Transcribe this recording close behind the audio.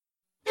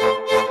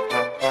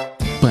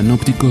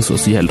Panóptico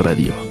Social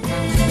Radio.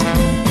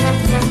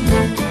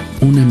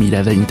 Una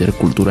mirada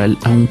intercultural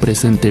a un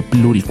presente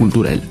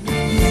pluricultural.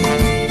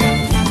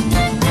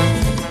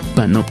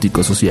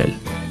 Panóptico Social,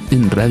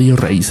 en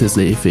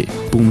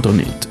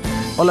radioraicesdf.net.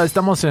 Hola,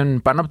 estamos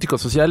en Panóptico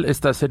Social,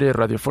 esta serie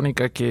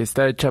radiofónica que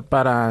está hecha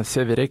para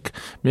CEDEREC.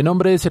 Mi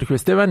nombre es Sergio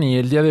Esteban y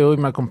el día de hoy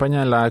me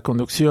acompaña en la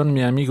conducción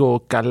mi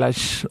amigo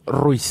Kalash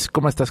Ruiz.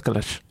 ¿Cómo estás,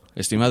 Kalash?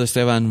 Estimado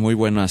Esteban, muy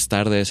buenas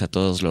tardes a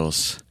todos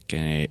los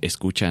que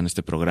escuchan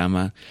este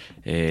programa.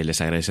 Les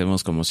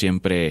agradecemos como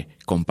siempre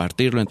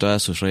compartirlo en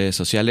todas sus redes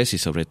sociales y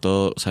sobre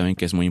todo saben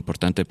que es muy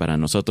importante para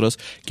nosotros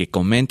que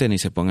comenten y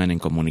se pongan en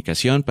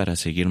comunicación para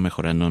seguir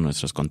mejorando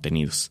nuestros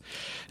contenidos.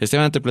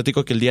 Esteban, te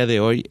platico que el día de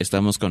hoy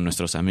estamos con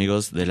nuestros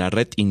amigos de la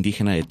Red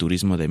Indígena de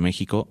Turismo de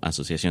México,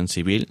 Asociación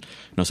Civil.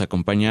 Nos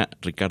acompaña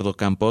Ricardo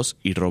Campos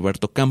y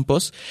Roberto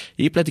Campos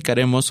y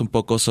platicaremos un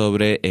poco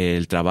sobre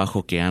el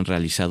trabajo que han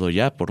realizado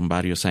ya por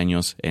varios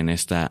años en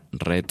esta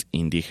Red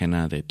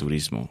Indígena de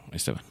Turismo,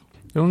 Esteban.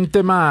 Un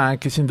tema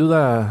que sin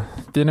duda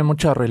tiene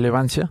mucha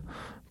relevancia,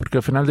 porque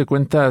al final de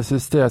cuentas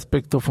este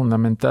aspecto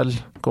fundamental,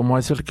 como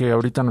es el que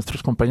ahorita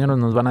nuestros compañeros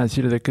nos van a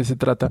decir de qué se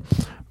trata,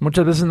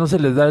 muchas veces no se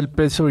les da el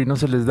peso y no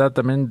se les da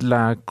también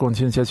la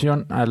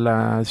concienciación a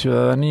la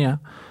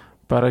ciudadanía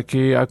para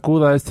que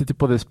acuda a este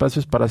tipo de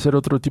espacios para hacer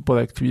otro tipo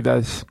de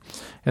actividades.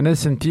 En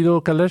ese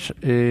sentido, Kalash,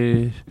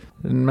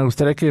 me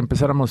gustaría que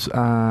empezáramos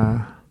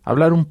a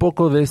hablar un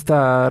poco de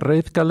esta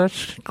red,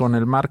 Kalash, con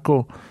el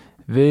marco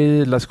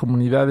de las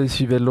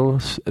comunidades y de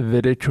los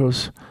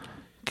derechos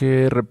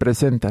que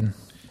representan.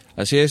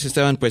 Así es,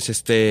 Esteban,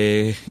 pues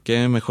qué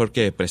mejor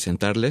que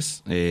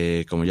presentarles.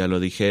 Como ya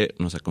lo dije,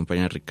 nos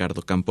acompaña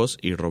Ricardo Campos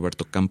y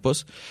Roberto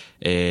Campos.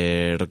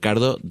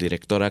 Ricardo,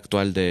 director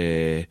actual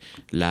de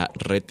la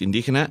Red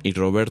Indígena, y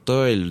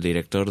Roberto, el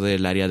director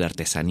del área de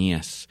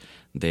artesanías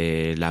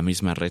de la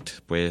misma red.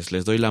 Pues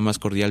les doy la más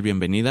cordial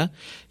bienvenida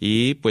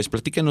y pues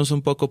platíquenos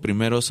un poco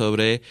primero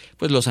sobre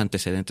pues los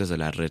antecedentes de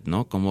la red,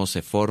 ¿no? Cómo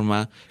se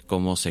forma,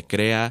 cómo se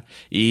crea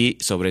y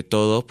sobre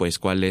todo pues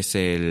cuál es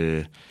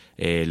el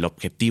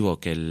objetivo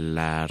que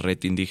la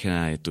Red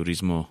Indígena de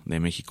Turismo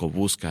de México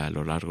busca a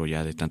lo largo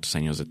ya de tantos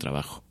años de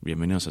trabajo.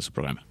 Bienvenidos a su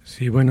programa.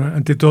 Sí, bueno,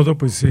 ante todo,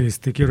 pues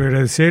quiero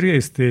agradecer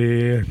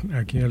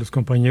aquí a los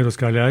compañeros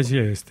Kalash y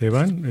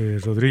Esteban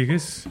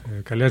Rodríguez,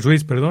 Kalash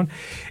Ruiz, perdón,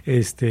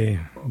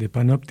 de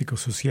Panóptico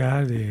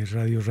Social, de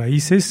Radio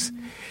Raíces,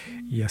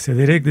 y a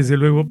CEDEREC, desde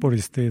luego, por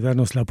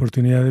darnos la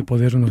oportunidad de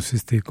podernos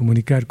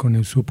comunicar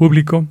con su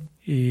público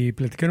y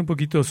platicar un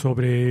poquito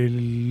sobre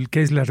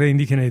qué es la Red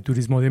Indígena de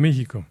Turismo de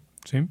México.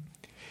 ¿Sí?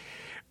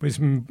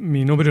 Pues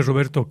mi nombre es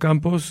Roberto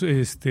Campos,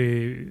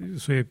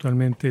 soy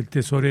actualmente el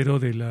tesorero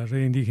de la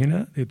Red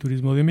Indígena de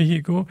Turismo de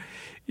México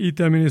y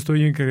también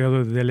estoy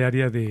encargado del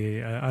área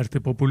de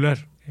arte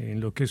popular, en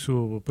lo que es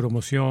su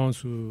promoción,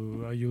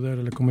 su ayudar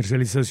a la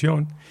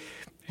comercialización,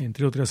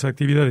 entre otras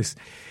actividades.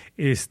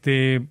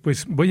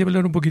 Pues voy a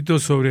hablar un poquito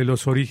sobre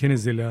los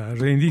orígenes de la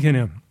Red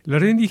Indígena. La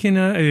Red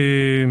Indígena,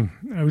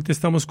 ahorita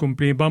estamos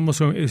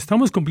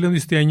cumpliendo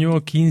este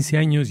año 15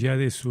 años ya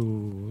de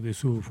su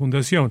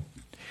fundación.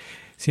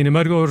 Sin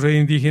embargo,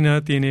 Red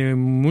Indígena tiene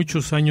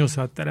muchos años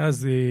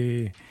atrás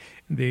de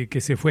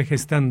que se fue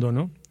gestando,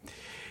 ¿no?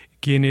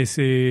 Quienes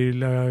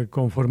la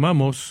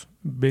conformamos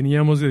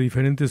veníamos de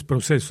diferentes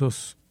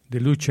procesos de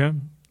lucha.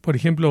 Por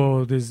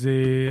ejemplo,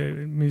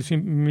 desde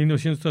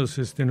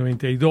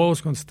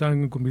 1992, cuando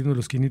estaban cumpliendo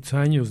los 500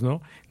 años,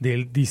 ¿no?,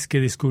 del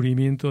disque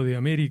descubrimiento de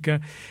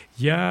América,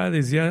 ya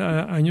desde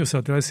años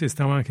atrás se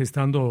estaban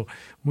gestando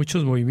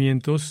muchos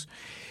movimientos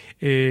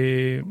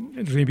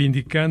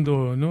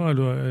reivindicando, ¿no?, a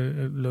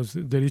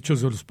los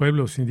derechos de los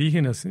pueblos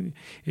indígenas.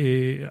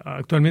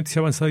 Actualmente se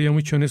ha avanzado ya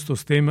mucho en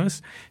estos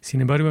temas,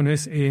 sin embargo,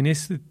 en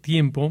ese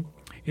tiempo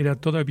era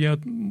todavía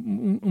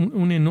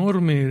un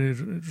enorme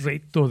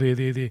reto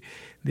de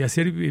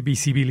hacer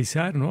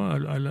visibilizar, ¿no?,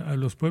 a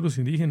los pueblos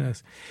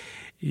indígenas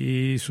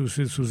y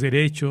sus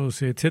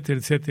derechos, etcétera,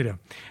 etcétera.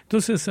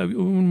 Entonces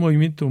hubo un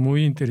movimiento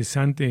muy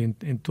interesante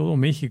en todo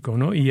México,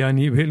 ¿no?, y a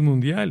nivel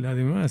mundial,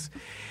 además.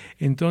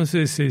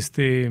 Entonces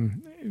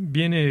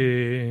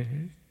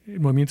viene el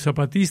movimiento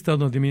zapatista,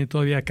 donde viene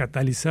todavía a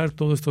catalizar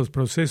todos estos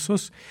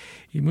procesos,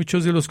 y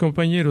muchos de los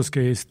compañeros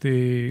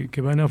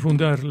que van a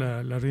fundar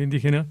la Red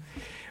Indígena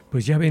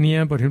pues ya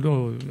venían, por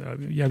ejemplo,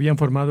 ya habían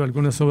formado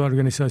algunas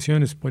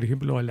organizaciones, por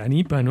ejemplo, la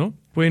ANIPA, ¿no?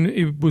 Bueno,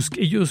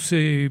 ellos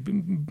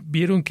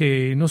vieron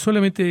que no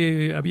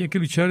solamente había que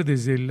luchar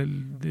desde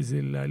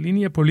la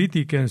línea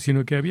política,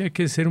 sino que había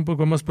que ser un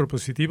poco más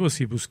propositivos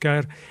y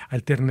buscar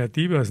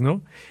alternativas,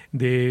 ¿no?,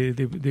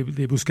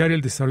 de buscar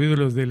el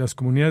desarrollo de las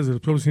comunidades, de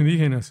los pueblos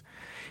indígenas.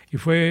 Y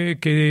fue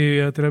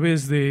que a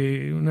través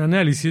de un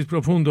análisis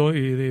profundo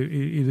y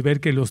de ver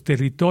que los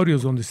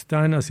territorios donde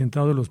están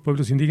asentados los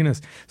pueblos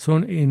indígenas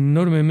son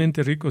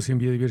enormemente ricos en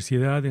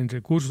biodiversidad, en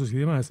recursos y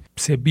demás,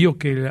 se vio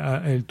que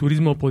el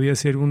turismo podía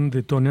ser un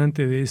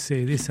detonante de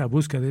esa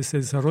búsqueda, de ese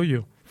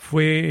desarrollo.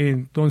 Fue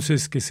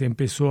entonces que se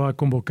empezó a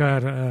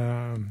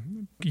convocar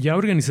ya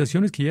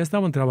organizaciones que ya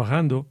estaban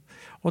trabajando,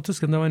 otros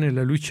que andaban en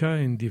la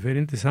lucha en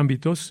diferentes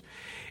ámbitos,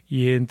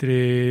 y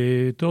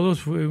entre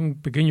todos fue un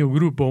pequeño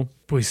grupo,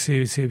 pues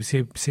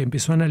se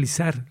empezó a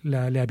analizar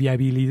la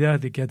viabilidad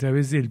de que a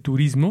través del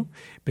turismo,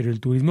 pero el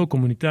turismo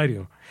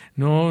comunitario,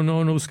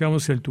 no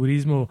buscamos el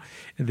turismo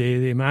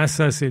de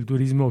masas, el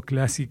turismo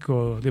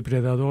clásico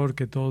depredador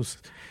que todos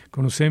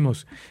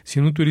conocemos,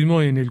 sino un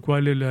turismo en el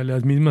cual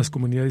las mismas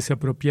comunidades se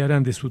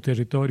apropiaran de su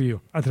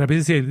territorio, a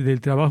través del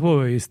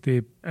trabajo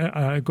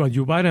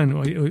coadyuvaran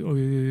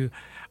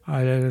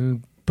a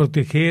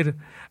proteger,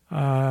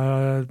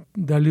 a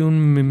darle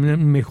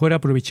un mejor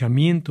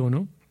aprovechamiento,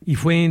 ¿no? Y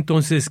fue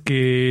entonces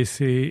que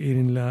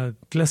en la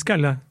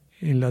Tlaxcala,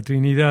 en la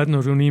Trinidad,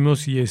 nos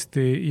reunimos y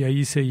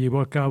ahí se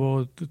llevó a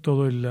cabo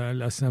toda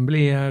la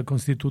asamblea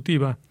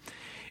constitutiva,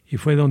 y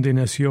fue donde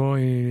nació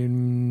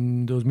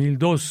en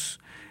 2002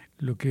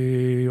 lo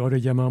que ahora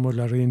llamamos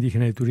la Red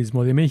Indígena de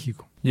Turismo de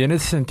México. Y en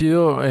ese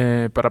sentido,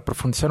 para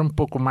profundizar un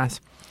poco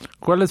más,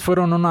 ¿cuáles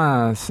fueron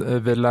unas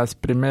de las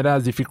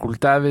primeras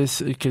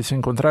dificultades que se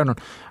encontraron?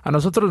 A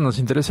nosotros nos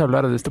interesa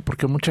hablar de esto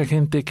porque mucha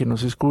gente que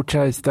nos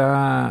escucha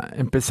está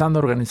empezando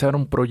a organizar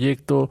un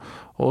proyecto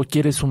o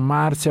quiere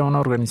sumarse a una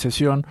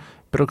organización,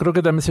 pero creo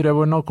que también sería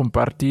bueno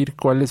compartir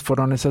cuáles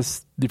fueron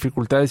esas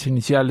dificultades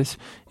iniciales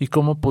y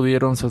cómo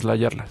pudieron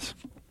soslayarlas.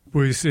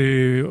 Pues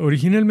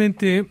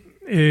originalmente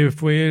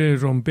fue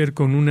romper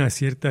con una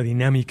cierta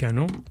dinámica,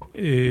 ¿no?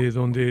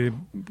 Donde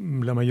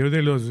la mayoría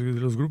de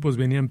los grupos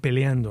venían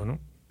peleando, ¿no?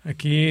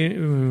 Aquí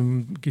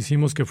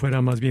quisimos que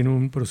fuera más bien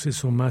un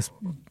proceso más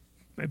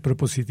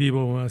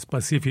propositivo, más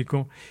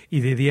pacífico y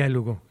de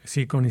diálogo,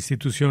 sí, con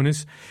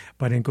instituciones,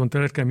 para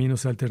encontrar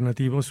caminos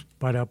alternativos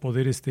para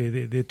poder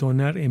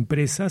detonar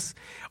empresas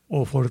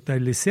o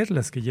fortalecer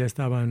las que ya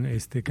estaban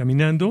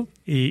caminando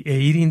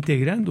e ir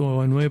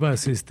integrando a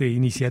nuevas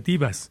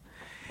iniciativas.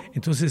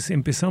 Entonces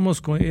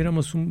empezamos,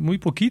 éramos muy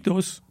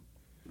poquitos,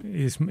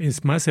 es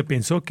más, se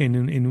pensó que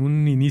en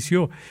un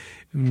inicio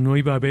no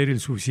iba a haber el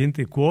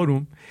suficiente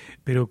quórum,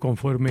 pero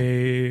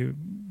conforme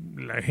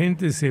la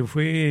gente se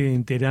fue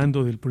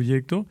enterando del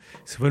proyecto,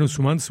 se fueron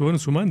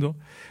sumando,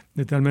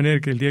 de tal manera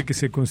que el día que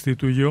se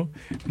constituyó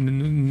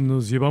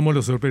nos llevamos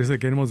la sorpresa de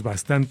que éramos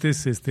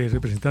bastantes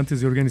representantes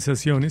de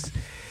organizaciones,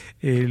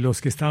 los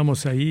que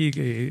estábamos ahí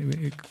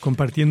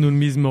compartiendo un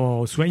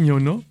mismo sueño,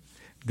 ¿no?,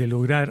 de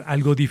lograr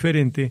algo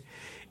diferente,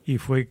 y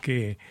fue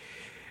que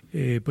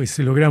pues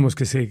logramos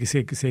que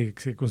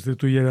se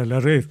constituyera la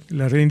red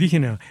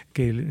indígena,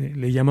 que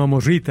le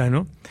llamamos RITA,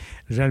 ¿no?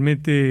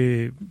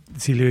 Realmente,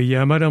 si le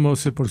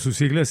llamáramos por sus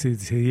siglas,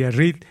 sería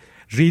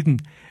RITM,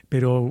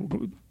 pero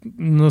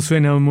no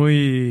suena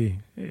muy,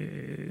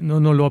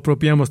 no lo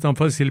apropiamos tan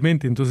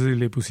fácilmente, entonces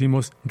le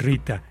pusimos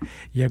RITA,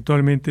 y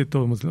actualmente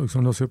todo el mundo lo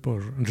conoce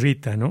por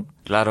RITA, ¿no?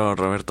 Claro,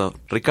 Roberto.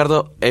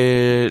 Ricardo,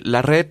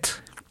 la red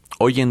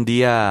hoy en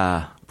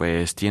día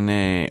pues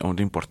tiene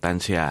una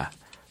importancia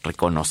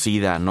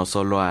reconocida no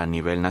solo a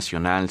nivel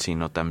nacional,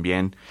 sino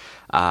también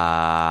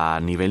a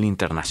nivel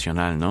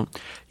internacional, ¿no?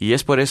 Y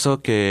es por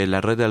eso que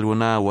la red de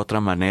alguna u otra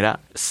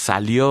manera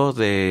salió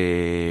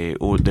de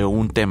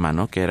un tema,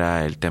 ¿no?, que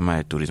era el tema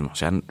de turismo. O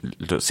sea,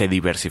 se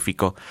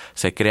diversificó,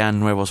 se crean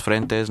nuevos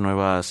frentes,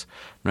 nuevas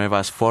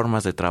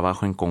formas de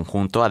trabajo en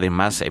conjunto.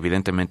 Además,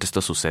 evidentemente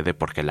esto sucede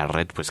porque la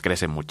red pues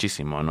crece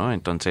muchísimo, ¿no?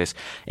 Entonces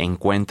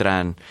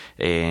encuentran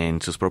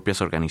en sus propias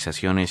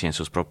organizaciones y en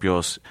sus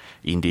propios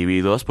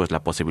individuos pues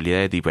la posibilidad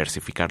de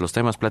diversificar los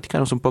temas.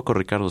 Platícanos un poco,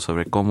 Ricardo,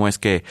 sobre cómo es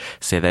que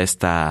se da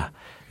esta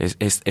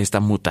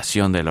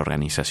mutación de la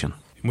organización.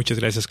 Muchas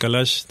gracias,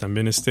 Kalash.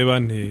 También,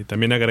 Esteban.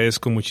 También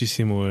agradezco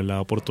muchísimo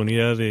la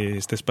oportunidad de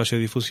este espacio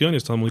de difusión y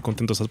estamos muy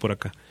contentos de estar por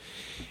acá.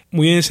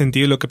 Muy en el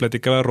sentido de lo que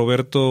platicaba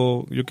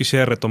Roberto, yo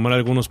quisiera retomar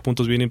algunos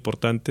puntos bien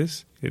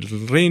importantes.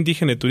 El Red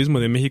Indígena de Turismo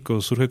de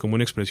México surge como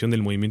una expresión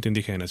del movimiento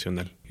indígena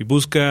nacional y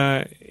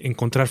busca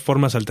encontrar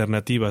formas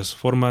alternativas,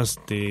 formas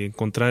de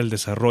encontrar el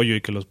desarrollo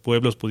y que los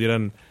pueblos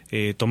pudieran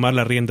tomar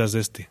las riendas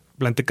de este.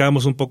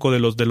 Platicábamos un poco de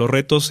los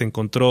retos, se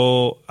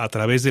encontró a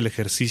través del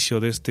ejercicio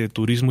de este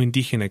turismo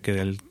indígena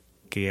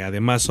que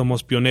además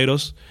somos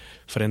pioneros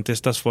frente a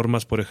estas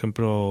formas, por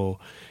ejemplo,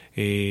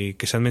 que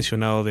se han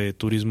mencionado de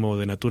turismo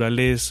de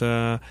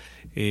naturaleza,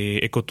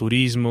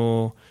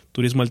 ecoturismo,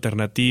 turismo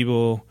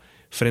alternativo,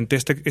 frente a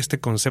este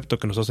concepto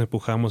que nosotros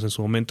empujamos en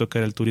su momento, que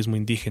era el turismo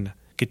indígena,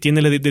 que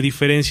tiene de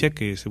diferencia,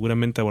 que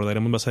seguramente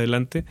abordaremos más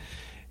adelante,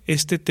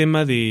 este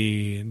tema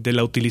de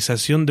la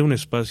utilización de un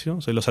espacio,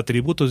 o sea, los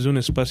atributos de un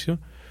espacio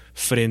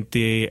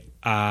frente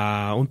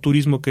a un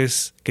turismo que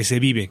se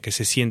vive, que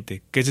se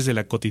siente, que es desde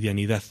la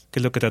cotidianidad, que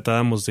es lo que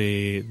tratábamos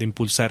de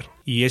impulsar.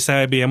 Y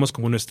esa veíamos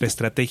como nuestra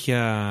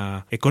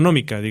estrategia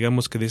económica,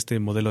 digamos, que de este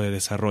modelo de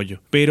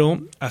desarrollo.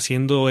 Pero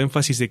haciendo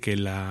énfasis de que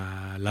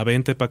la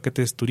venta de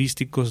paquetes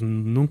turísticos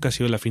nunca ha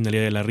sido la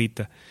finalidad de la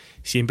RITA.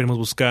 Siempre hemos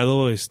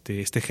buscado este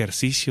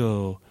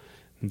ejercicio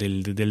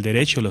del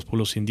derecho de los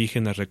pueblos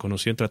indígenas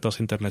reconocido en tratados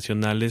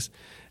internacionales,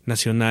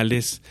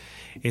 nacionales,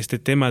 este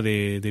tema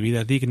de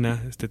vida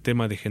digna, este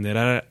tema de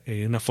generar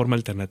una forma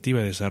alternativa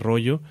de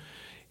desarrollo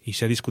y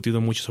se ha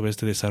discutido mucho sobre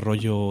este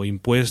desarrollo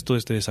impuesto,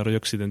 este desarrollo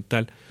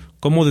occidental,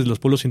 cómo desde los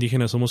pueblos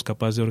indígenas somos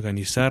capaces de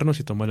organizarnos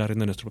y tomar la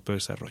rienda de nuestro propio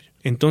desarrollo.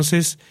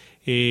 Entonces,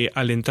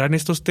 al entrar en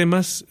estos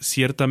temas,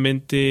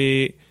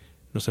 ciertamente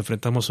nos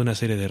enfrentamos a una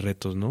serie de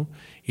retos, ¿no?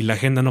 Y la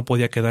agenda no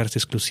podía quedarse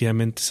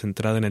exclusivamente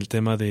centrada en el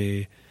tema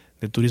de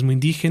turismo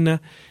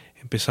indígena.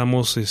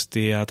 Empezamos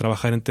a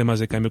trabajar en temas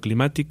de cambio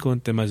climático,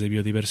 en temas de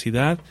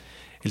biodiversidad,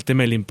 el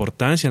tema de la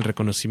importancia, el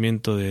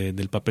reconocimiento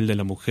del papel de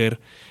la mujer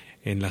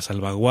en la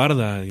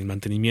salvaguarda y el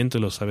mantenimiento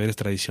de los saberes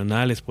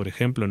tradicionales, por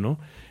ejemplo, ¿no?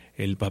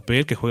 El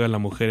papel que juega la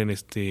mujer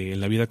en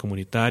la vida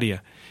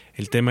comunitaria,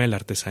 el tema de la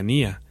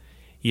artesanía,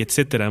 y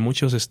etcétera,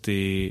 muchos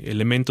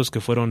elementos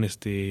que fueron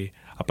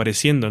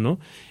apareciendo, ¿no?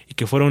 Y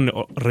que fueron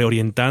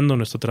reorientando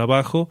nuestro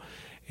trabajo,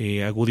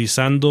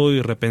 agudizando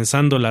y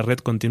repensando la red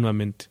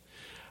continuamente.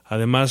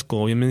 Además,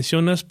 como bien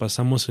mencionas,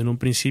 pasamos en un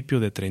principio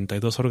de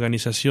 32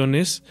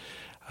 organizaciones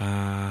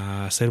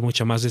a ser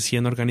mucho más de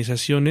 100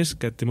 organizaciones,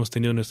 que hemos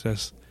tenido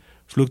nuestras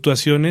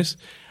fluctuaciones.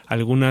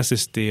 Algunas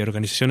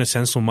organizaciones se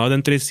han sumado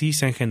entre sí,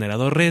 se han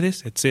generado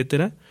redes,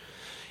 etcétera.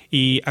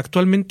 Y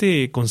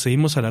actualmente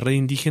concebimos a la red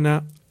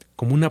indígena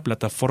como una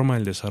plataforma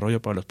del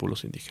desarrollo para los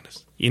pueblos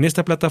indígenas. Y en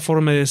esta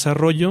plataforma de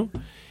desarrollo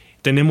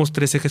tenemos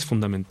 3 ejes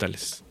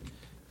fundamentales,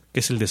 que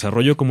es el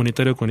desarrollo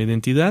comunitario con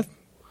identidad,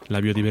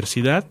 la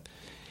biodiversidad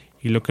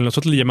y lo que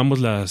nosotros le llamamos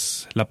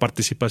la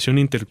participación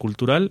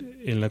intercultural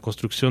en la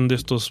construcción de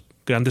estos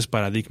grandes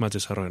paradigmas de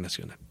desarrollo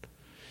nacional.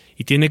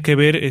 Y tiene que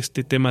ver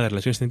este tema de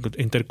relaciones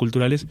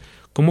interculturales,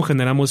 cómo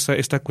generamos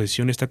esta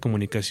cohesión, esta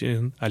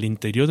comunicación al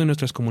interior de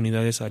nuestras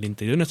comunidades, al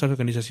interior de nuestras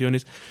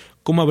organizaciones,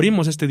 cómo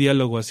abrimos este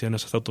diálogo hacia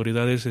nuestras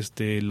autoridades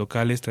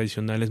locales,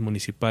 tradicionales,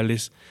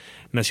 municipales,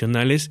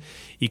 nacionales,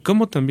 y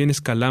cómo también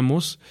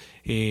escalamos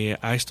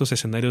a estos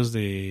escenarios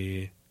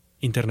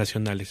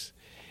internacionales,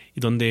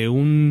 y donde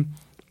un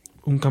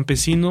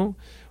campesino,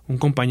 un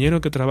compañero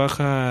que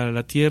trabaja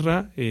la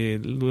tierra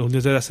los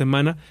días de la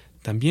semana,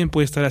 también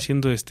puede estar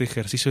haciendo este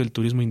ejercicio del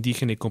turismo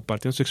indígena y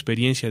compartiendo su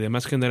experiencia,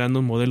 además generando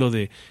un modelo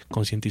de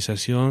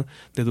concientización,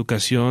 de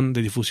educación,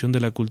 de difusión de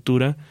la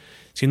cultura,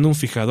 siendo un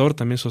fijador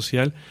también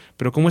social,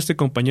 pero como este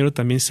compañero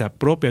también se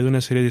apropia de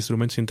una serie de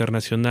instrumentos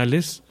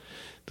internacionales,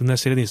 de una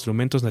serie de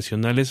instrumentos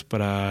nacionales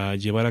para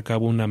llevar a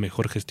cabo una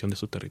mejor gestión de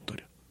su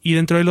territorio. Y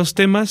dentro de los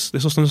temas,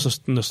 esos son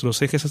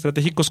nuestros ejes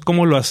estratégicos,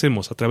 ¿cómo lo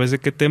hacemos? ¿A través de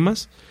qué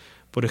temas?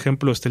 Por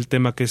ejemplo, está el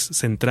tema que es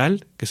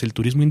central, que es el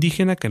turismo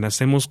indígena, que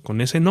nacemos con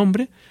ese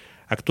nombre.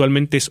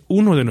 Actualmente es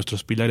uno de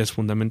nuestros pilares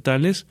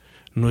fundamentales,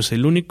 no es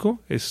el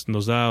único,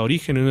 nos da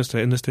origen en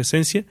nuestra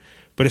esencia,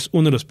 pero es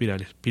uno de los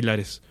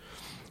pilares.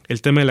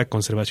 El tema de la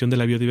conservación de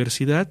la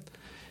biodiversidad,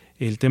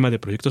 el tema de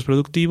proyectos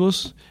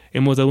productivos,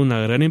 hemos dado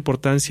una gran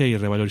importancia y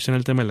revalorización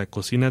al tema de la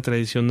cocina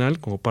tradicional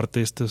como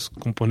parte de estos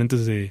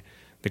componentes de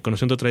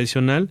conocimiento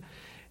tradicional,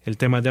 el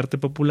tema de arte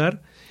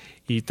popular,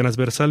 y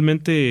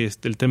transversalmente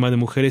el tema de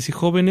mujeres y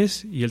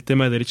jóvenes y el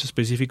tema de derechos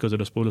específicos de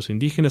los pueblos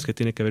indígenas, que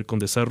tiene que ver con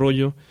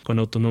desarrollo, con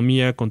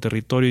autonomía, con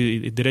territorio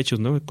y derechos,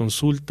 ¿no?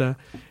 Consulta,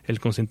 el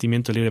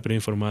consentimiento libre pero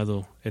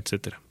informado,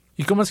 etcétera.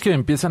 ¿Y cómo es que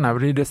empiezan a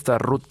abrir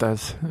estas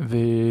rutas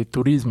de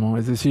turismo?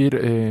 Es decir,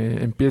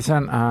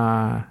 empiezan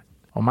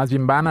o más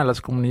bien van a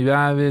las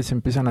comunidades,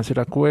 empiezan a hacer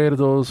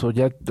acuerdos, o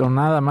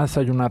nada más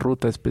hay una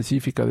ruta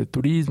específica de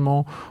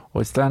turismo,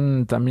 o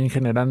están también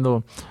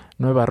generando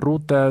nuevas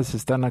rutas,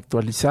 están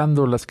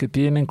actualizando las que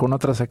tienen con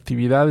otras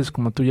actividades,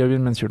 como tú ya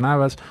bien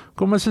mencionabas.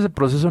 ¿Cómo es ese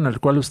proceso en el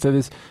cual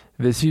ustedes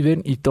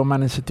deciden y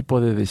toman ese tipo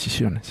de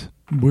decisiones?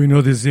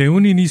 Bueno, desde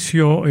un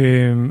inicio,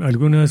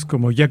 algunas,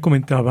 como ya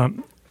comentaba,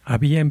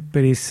 había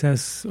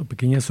empresas o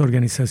pequeñas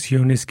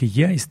organizaciones que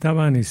ya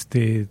estaban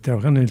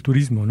trabajando en el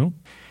turismo, ¿no?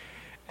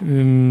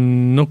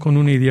 No con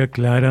una idea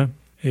clara,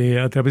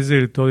 a través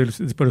de todo el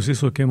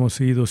proceso que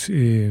hemos ido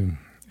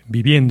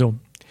viviendo,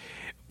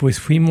 pues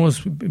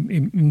fuimos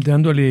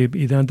dándole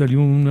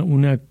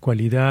una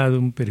cualidad,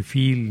 un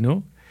perfil,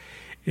 ¿no?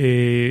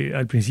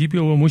 Al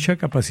principio hubo mucha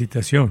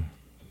capacitación.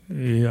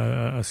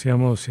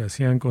 Se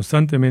hacían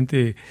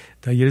constantemente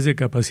talleres de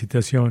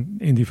capacitación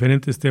en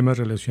diferentes temas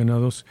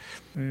relacionados,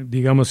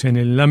 digamos, en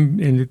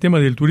el tema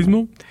del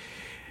turismo,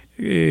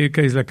 que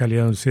es la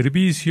calidad de los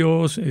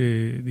servicios,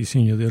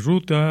 diseño de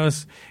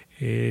rutas,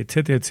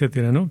 etcétera,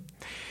 etcétera, ¿no?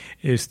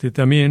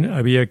 También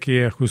había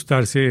que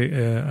ajustarse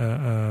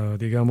a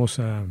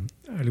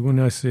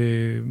algunos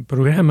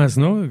programas,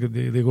 ¿no?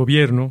 de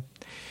gobierno,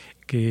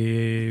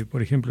 que,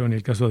 por ejemplo, en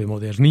el caso de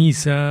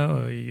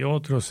Moderniza y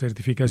otras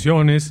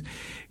certificaciones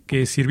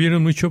que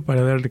sirvieron mucho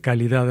para darle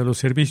calidad a los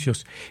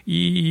servicios.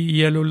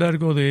 Y a lo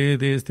largo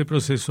de este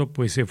proceso,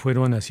 pues se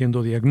fueron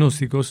haciendo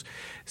diagnósticos,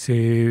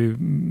 se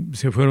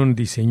fueron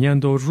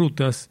diseñando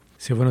rutas,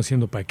 se fueron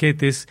haciendo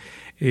paquetes.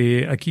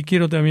 Aquí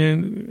quiero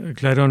también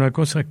aclarar una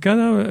cosa.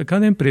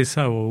 Cada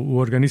empresa u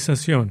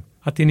organización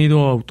ha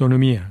tenido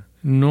autonomía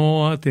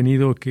no ha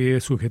tenido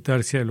que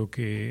sujetarse a lo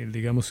que,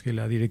 digamos, que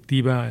la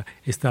directiva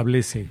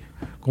establece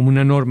como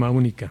una norma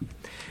única.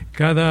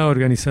 Cada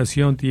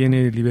organización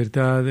tiene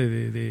libertad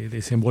de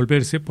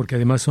desenvolverse, porque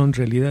además son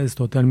realidades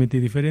totalmente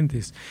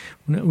diferentes.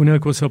 Una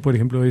cosa, por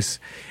ejemplo,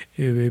 es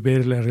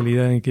ver la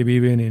realidad en que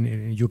viven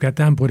en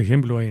Yucatán, por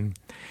ejemplo,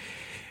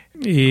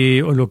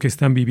 o lo que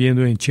están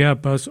viviendo en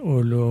Chiapas,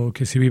 o lo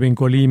que se vive en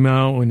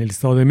Colima o en el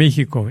Estado de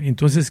México.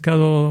 Entonces,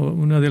 cada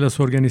una de las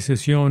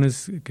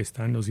organizaciones que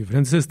están en los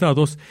diferentes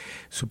estados,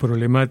 su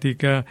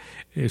problemática,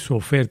 su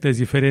oferta es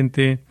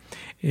diferente.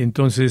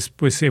 Entonces,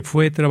 pues se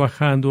fue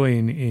trabajando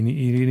en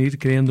ir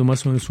creando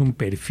más o menos un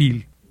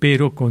perfil,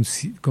 pero con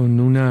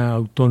una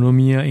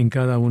autonomía en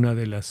cada una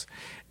de las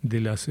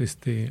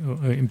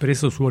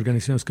empresas u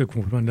organizaciones que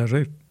conforman la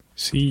red.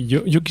 Sí,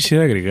 yo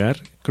quisiera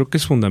agregar, creo que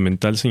es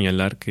fundamental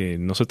señalar que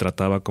no se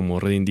trataba como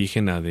red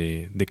indígena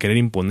de querer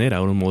imponer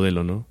ahora un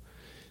modelo, ¿no?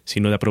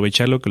 Sino de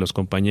aprovechar lo que los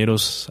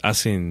compañeros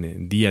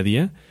hacen día a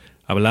día.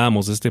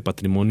 Hablábamos de este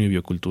patrimonio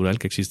biocultural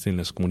que existe en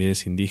las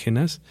comunidades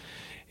indígenas,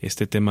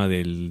 este tema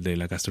de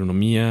la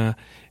gastronomía,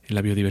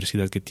 la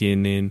biodiversidad que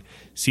tienen,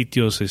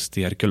 sitios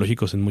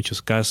arqueológicos en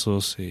muchos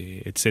casos,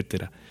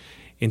 etcétera.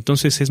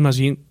 Entonces es más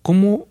bien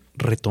cómo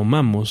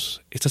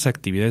retomamos estas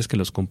actividades que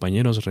los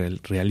compañeros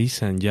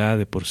realizan ya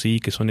de por sí,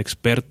 que son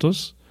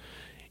expertos,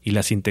 y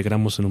las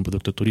integramos en un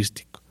producto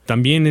turístico.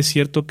 También es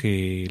cierto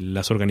que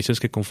las organizaciones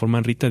que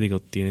conforman RITA,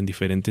 tienen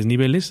diferentes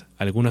niveles.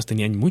 Algunas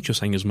tenían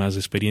muchos años más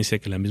de experiencia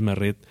que la misma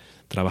red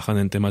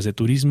trabajando en temas de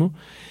turismo.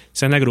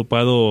 Se han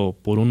agrupado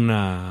por un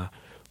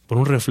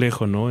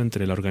reflejo, ¿no?,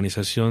 entre la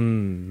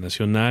organización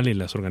nacional y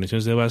las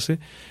organizaciones de base,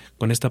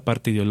 con esta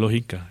parte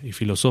ideológica y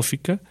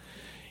filosófica.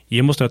 Y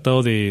hemos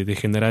tratado de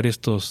generar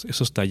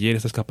esos talleres,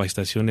 estas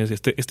capacitaciones,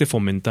 este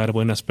fomentar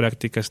buenas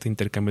prácticas, este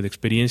intercambio de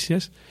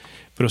experiencias,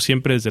 pero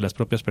siempre desde las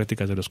propias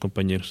prácticas de los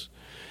compañeros.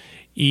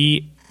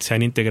 Y se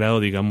han integrado,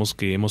 digamos,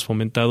 que hemos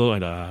fomentado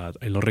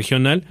en lo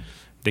regional,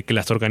 de que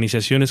las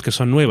organizaciones que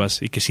son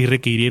nuevas y que sí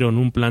requirieron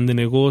un plan de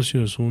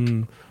negocios,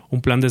 un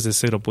plan desde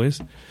cero,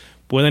 pues,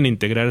 puedan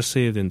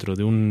integrarse dentro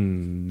de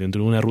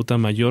una ruta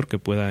mayor que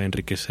pueda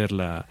enriquecer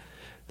la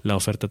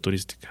oferta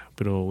turística.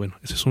 Pero bueno,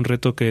 ese es un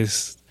reto que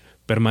es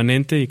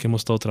permanente y que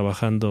hemos estado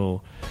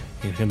trabajando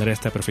en generar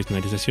esta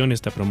profesionalización,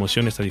 esta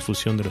promoción, esta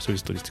difusión de los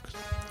servicios turísticos.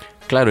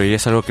 Claro, y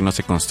es algo que no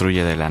se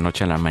construye de la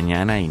noche a la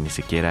mañana y ni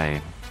siquiera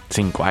en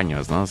 5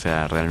 años, ¿no? O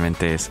sea,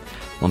 realmente es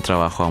un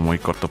trabajo a muy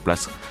corto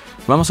plazo.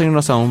 Vamos a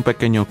irnos a un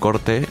pequeño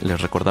corte.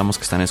 Les recordamos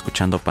que están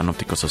escuchando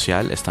Panóptico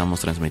Social. Estamos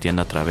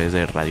transmitiendo a través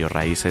de Radio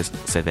Raíces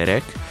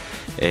CEDEREC.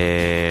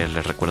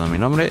 Les recuerdo mi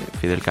nombre,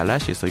 Fidel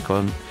Kalash, y estoy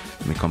con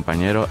mi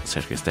compañero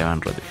Sergio Esteban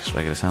Rodríguez.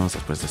 Regresamos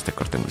después de este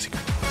corte musical.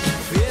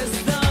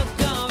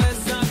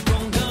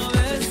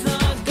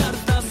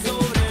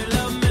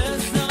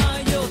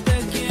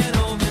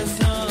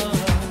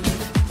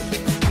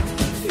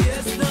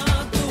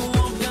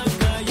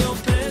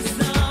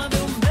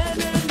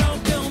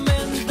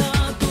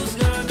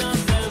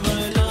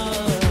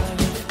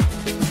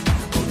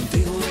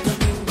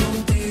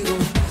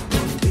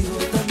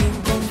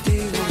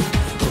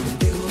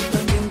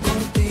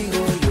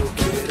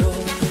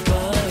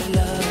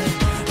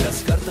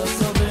 Las cartas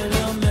sobre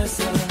la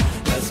mesa,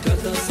 las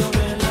cartas sobre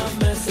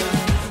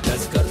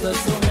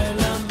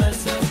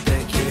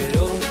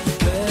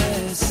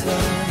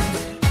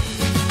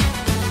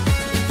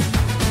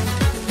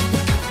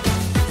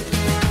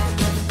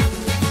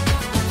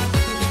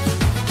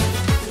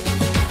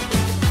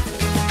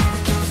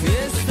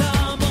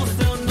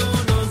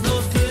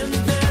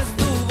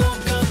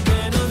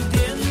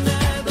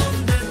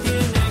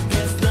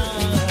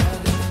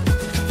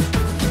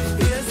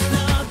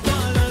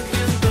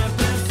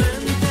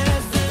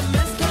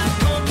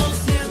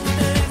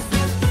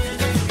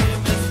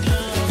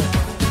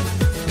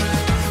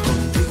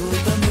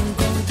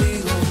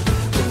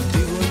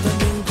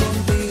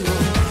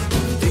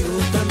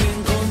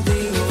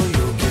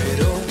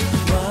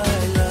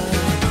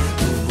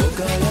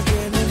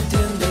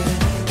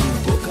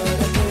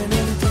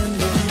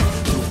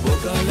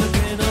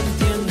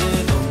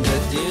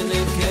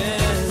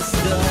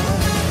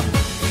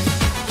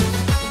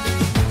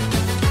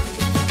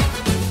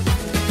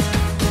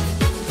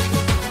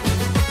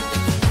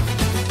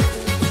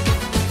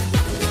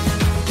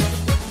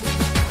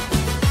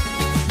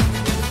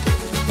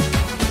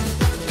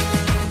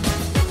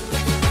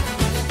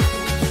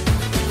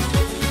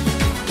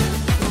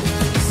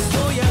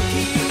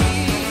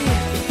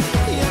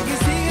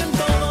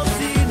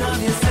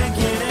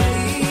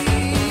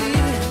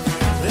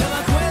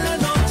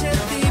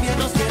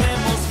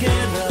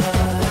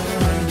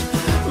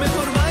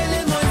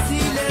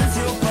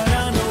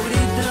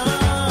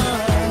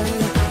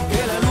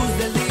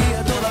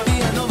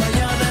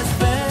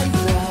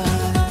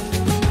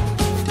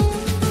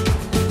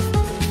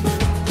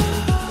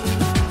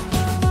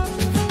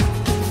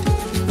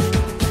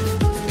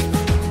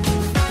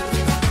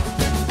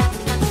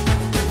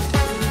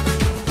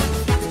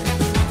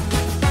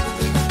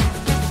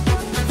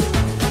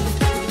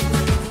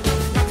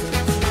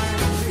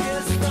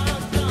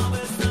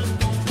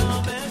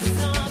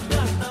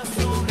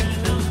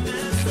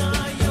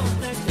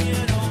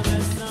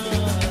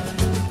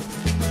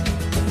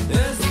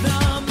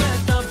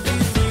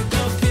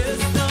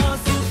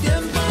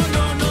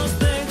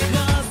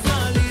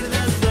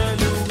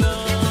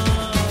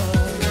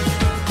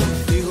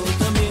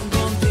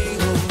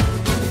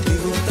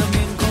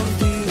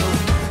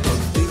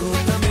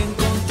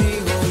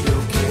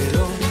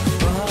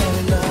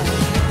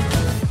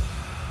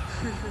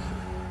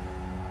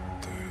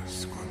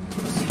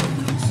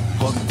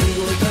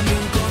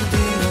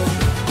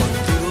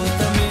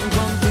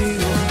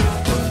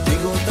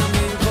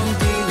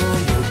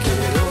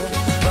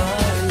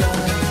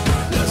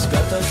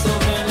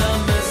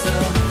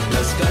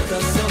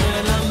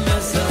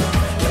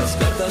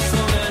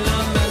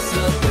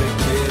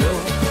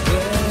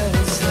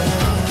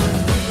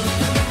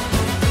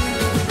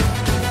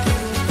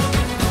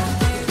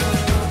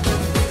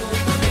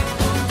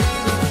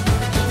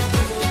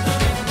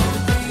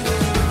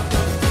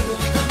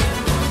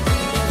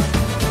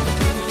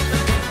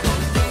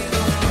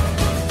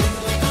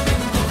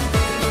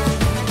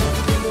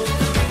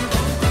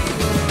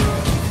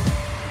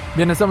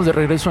Bien, estamos de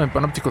regreso en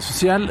Panóptico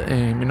Social.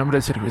 Mi nombre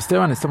es Sergio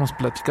Esteban. Estamos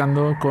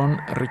platicando con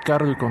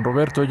Ricardo y con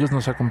Roberto. Ellos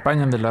nos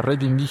acompañan de la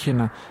Red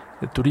Indígena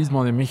de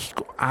Turismo de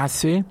México,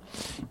 AC.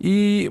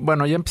 Y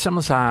bueno, ya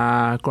empezamos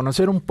a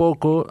conocer un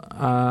poco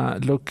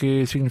lo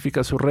que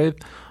significa su red.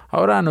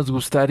 Ahora nos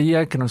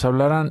gustaría que nos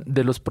hablaran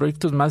de los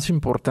proyectos más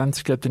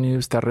importantes que ha tenido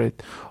esta red.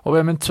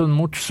 Obviamente son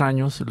muchos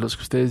años los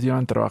que ustedes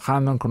llevan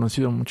trabajando, han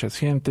conocido muchas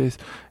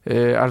gentes,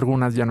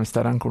 algunas ya no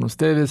estarán con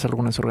ustedes,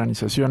 algunas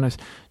organizaciones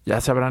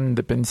ya se habrán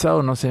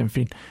independizado, no sé, en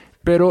fin.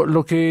 Pero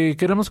lo que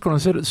queremos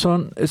conocer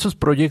son esos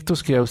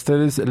proyectos que a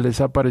ustedes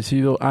les ha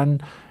parecido, han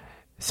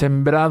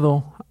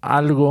sembrado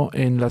algo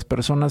en las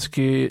personas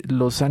que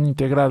los han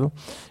integrado,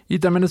 y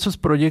también esos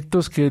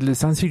proyectos que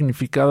les han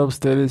significado a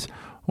ustedes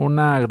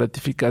una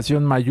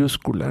gratificación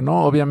mayúscula,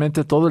 ¿no?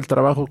 Obviamente todo el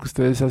trabajo que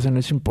ustedes hacen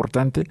es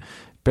importante,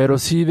 pero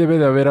sí debe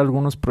de haber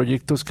algunos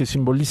proyectos que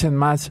simbolicen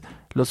más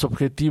los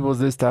objetivos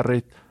de esta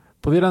red.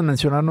 ¿Pudieran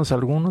mencionarnos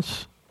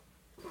algunos?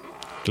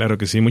 Claro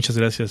que sí, muchas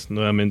gracias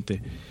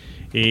nuevamente.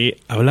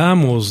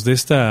 Hablábamos de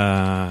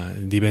esta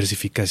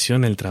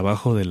diversificación en el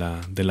trabajo de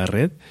la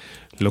red,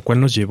 lo cual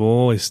nos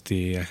llevó a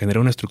generar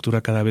una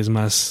estructura cada vez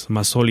más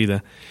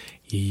sólida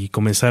y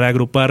comenzar a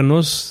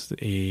agruparnos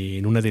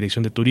en una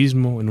dirección de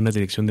turismo, en una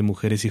dirección de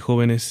mujeres y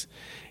jóvenes,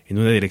 en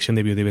una dirección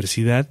de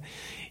biodiversidad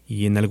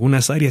y en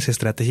algunas áreas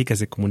estratégicas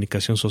de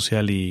comunicación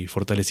social y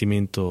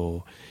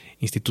fortalecimiento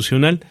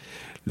institucional,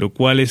 lo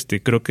cual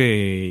creo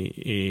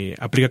que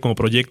aplica como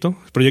proyecto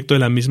de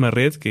la misma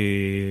red,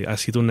 que ha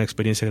sido una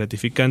experiencia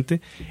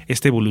gratificante,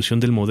 esta evolución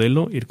del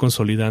modelo, ir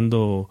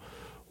consolidando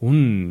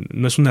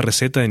no es una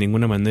receta de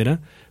ninguna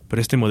manera,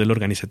 pero este modelo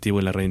organizativo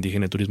de la Red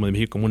Indígena de Turismo de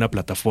México como una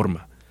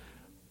plataforma.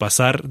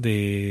 Pasar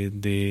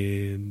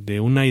de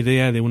una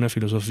idea, de una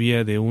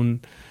filosofía, de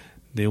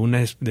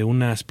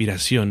una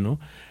aspiración, ¿no?,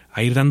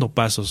 a ir dando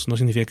pasos. No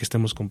significa que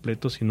estemos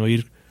completos, sino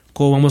ir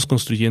cómo vamos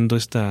construyendo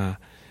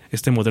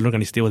este modelo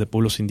organizativo de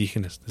pueblos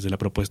indígenas desde la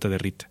propuesta de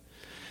Rita.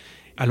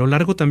 A lo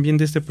largo también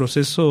de este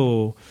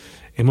proceso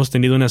hemos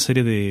tenido una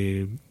serie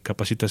de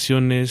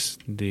capacitaciones,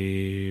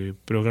 de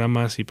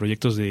programas y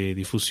proyectos de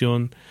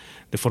difusión,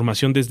 de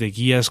formación desde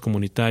guías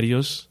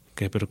comunitarios,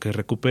 pero que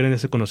recuperen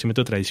ese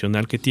conocimiento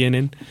tradicional que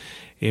tienen.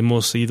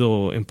 Hemos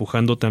ido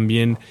empujando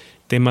también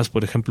temas,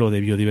 por ejemplo, de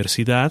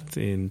biodiversidad,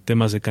 en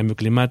temas de cambio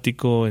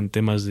climático, en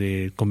temas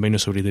de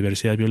convenios sobre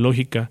diversidad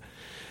biológica.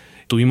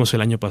 Tuvimos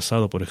el año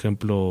pasado, por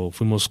ejemplo,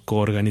 fuimos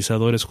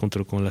coorganizadores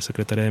junto con la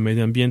Secretaría de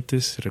Medio Ambiente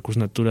y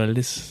Recursos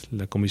Naturales,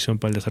 la Comisión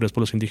para el Desarrollo de los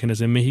Pueblos Indígenas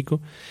de México,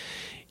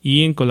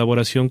 y en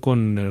colaboración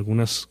con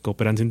algunas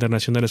cooperantes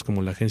internacionales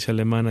como la Agencia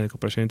Alemana de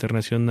Cooperación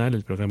Internacional,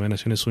 el Programa de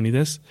Naciones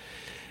Unidas,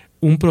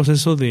 un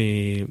proceso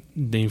de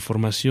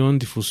información,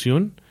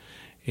 difusión,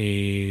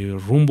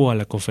 rumbo a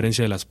la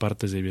Conferencia de las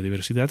Partes de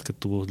Biodiversidad que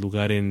tuvo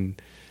lugar en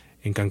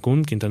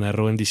Cancún, Quintana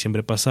Roo, en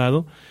diciembre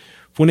pasado.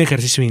 Fue un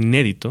ejercicio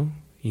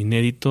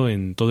inédito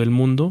en todo el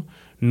mundo.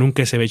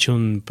 Nunca se había hecho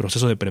un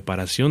proceso de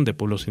preparación de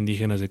pueblos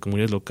indígenas, de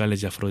comunidades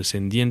locales y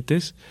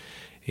afrodescendientes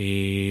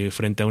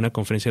frente a una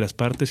Conferencia de las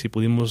Partes, y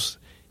pudimos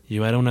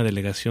llevar a una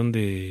delegación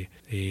de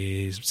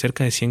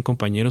cerca de 100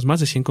 compañeros, más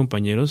de 100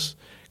 compañeros,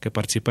 que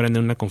participaran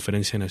en una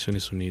conferencia de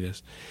Naciones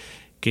Unidas,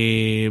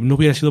 que no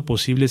hubiera sido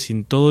posible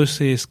sin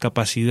todas esas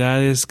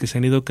capacidades que se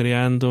han ido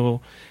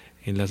creando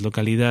en las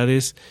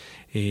localidades,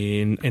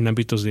 en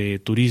ámbitos de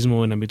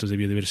turismo, en ámbitos de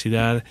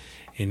biodiversidad,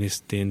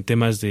 en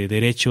temas de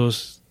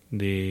derechos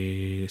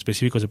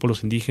específicos de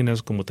pueblos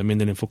indígenas, como también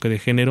del enfoque de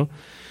género.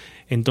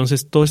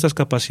 Entonces, todas estas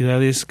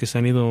capacidades que se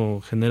han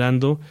ido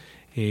generando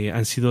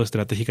han sido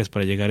estratégicas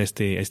para llegar a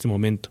este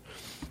momento.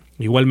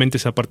 Igualmente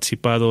se ha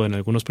participado en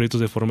algunos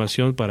proyectos de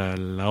formación para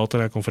la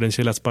otra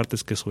Conferencia de las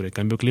Partes, que es sobre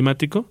cambio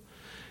climático.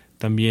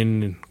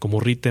 También,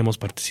 como Rita, hemos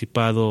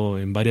participado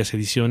en varias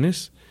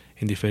ediciones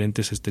en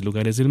diferentes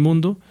lugares del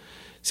mundo.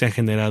 Se han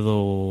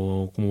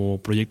generado como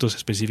proyectos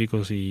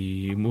específicos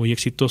y muy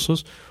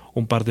exitosos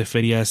un par de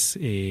ferias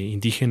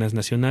indígenas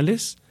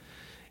nacionales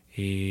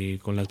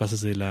con las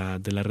bases de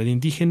la red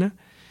indígena.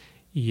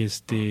 Y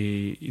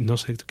no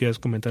sé, ¿tú quieres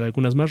comentar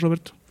algunas más,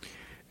 Roberto?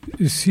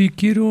 Sí,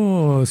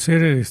 quiero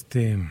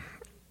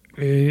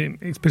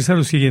expresar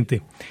lo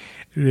siguiente.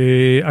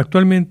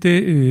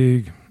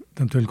 Actualmente,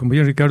 tanto el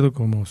compañero Ricardo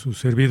como su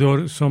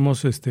servidor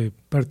somos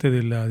parte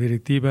de la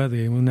directiva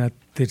de una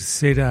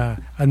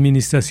tercera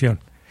administración.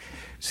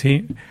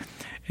 Sí,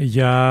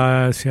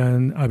 ya ha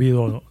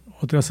habido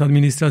otras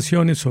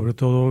administraciones, sobre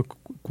todo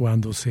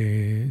cuando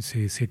se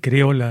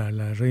creó la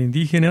red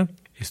indígena.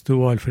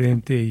 Estuvo al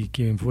frente y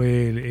quien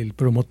fue el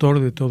promotor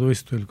de todo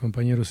esto, el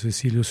compañero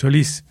Cecilio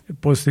Solís.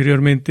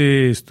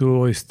 Posteriormente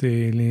estuvo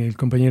el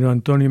compañero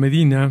Antonio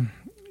Medina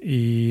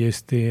y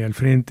al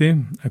frente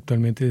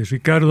actualmente es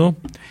Ricardo.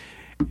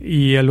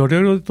 Y a lo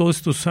largo de todos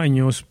estos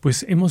años,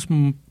 pues hemos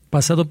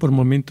pasado por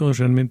momentos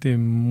realmente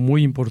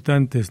muy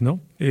importantes,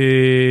 ¿no?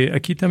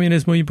 Aquí también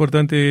es muy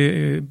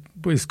importante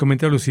pues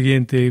comentar lo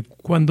siguiente.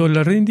 Cuando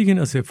la red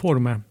indígena se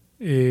forma,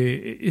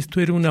 esto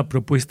era una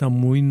propuesta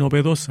muy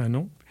novedosa,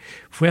 ¿no?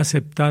 Fue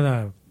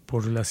aceptada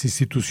por las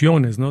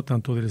instituciones, ¿no?,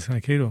 tanto del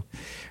extranjero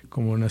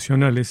como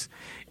nacionales,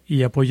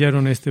 y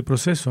apoyaron este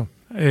proceso.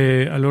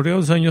 A lo largo de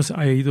los años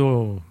ha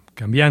ido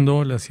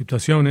cambiando las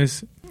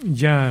situaciones,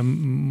 ya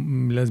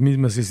las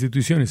mismas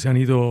instituciones han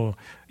ido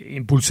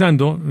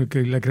impulsando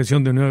la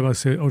creación de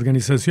nuevas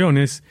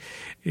organizaciones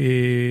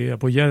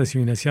apoyadas y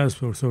financiadas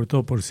sobre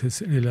todo por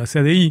la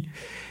CDI.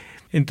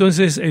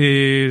 Entonces,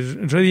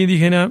 Red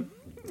Indígena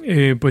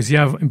pues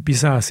ya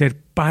empieza a ser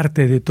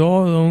parte de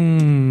todo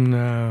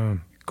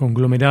un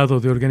conglomerado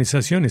de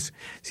organizaciones.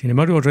 Sin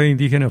embargo, Red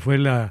Indígena fue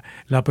la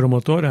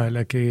promotora,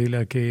 la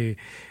que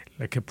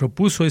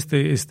propuso esta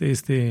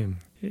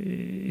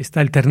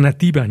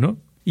alternativa, ¿no?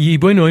 Y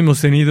bueno,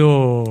 hemos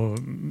tenido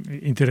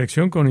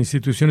interacción con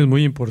instituciones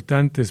muy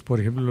importantes, por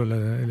ejemplo,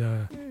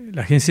 la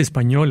Agencia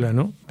Española,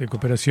 ¿no?, de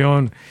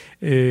Cooperación.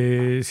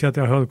 Se ha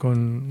trabajado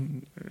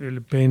con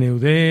el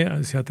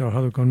PNUD, se ha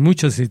trabajado con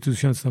muchas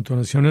instituciones, tanto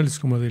nacionales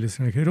como del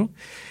extranjero,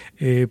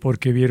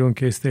 porque vieron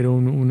que este era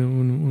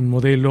un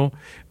modelo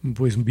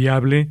pues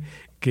viable,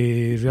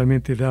 que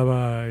realmente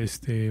daba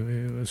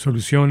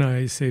solución a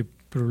ese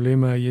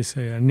problema y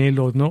ese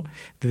anhelo, ¿no?,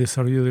 de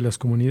desarrollo de las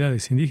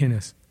comunidades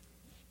indígenas.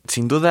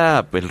 Sin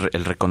duda,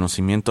 el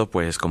reconocimiento,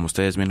 pues como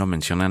ustedes bien lo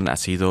mencionan, ha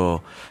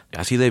sido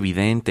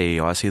evidente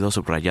o ha sido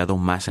subrayado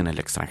más en el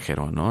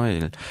extranjero, ¿no?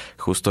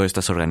 Justo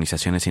estas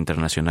organizaciones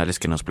internacionales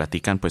que nos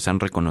platican, pues han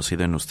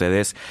reconocido en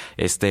ustedes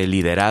este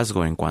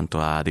liderazgo en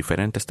cuanto a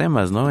diferentes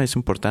temas, ¿no? Es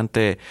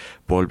importante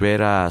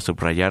volver a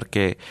subrayar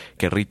que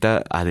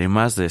Rita,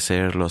 además de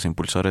ser los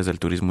impulsores del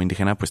turismo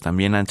indígena, pues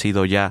también han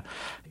sido ya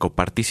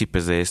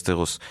copartícipes de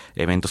estos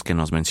eventos que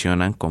nos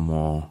mencionan,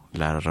 como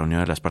la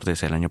reunión de las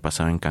partes el año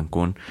pasado en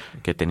Cancún,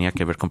 que tenía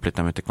que ver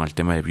completamente con el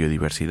tema de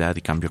biodiversidad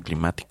y cambio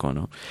climático,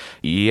 ¿no?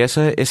 Y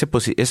esa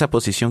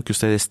posición que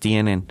ustedes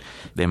tienen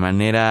de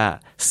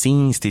manera sí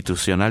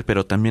institucional,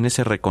 pero también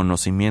ese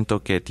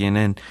reconocimiento que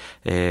tienen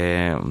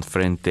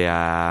frente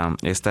a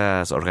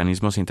estos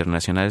organismos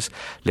internacionales,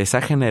 ¿les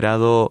ha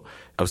generado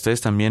a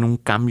ustedes también un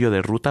cambio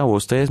de ruta, o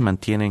ustedes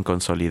mantienen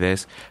con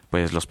solidez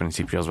pues los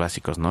principios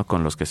básicos, ¿no?,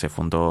 con los que se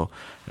fundó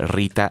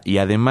Rita? Y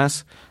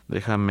además,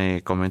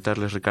 déjame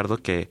comentarles, Ricardo,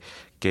 que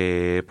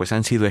pues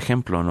han sido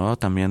ejemplo, ¿no?,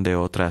 también de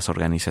otras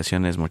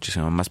organizaciones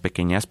muchísimo más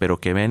pequeñas, pero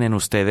que ven en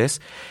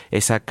ustedes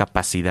esa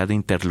capacidad de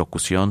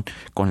interlocución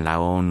con la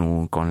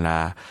ONU, con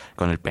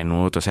el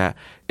PNUD. O sea,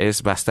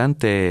 es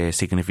bastante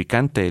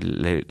significante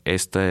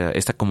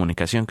esta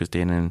comunicación que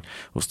tienen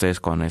ustedes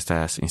con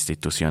estas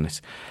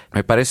instituciones.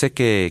 Me parece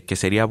que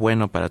sería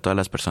bueno para todas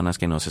las personas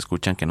que nos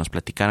escuchan que nos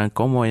platicaran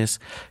cómo es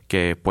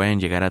que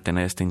pueden llegar a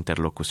tener esta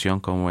interlocución,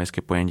 cómo es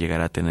que pueden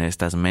llegar a tener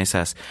estas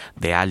mesas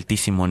de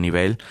altísimo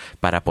nivel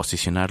para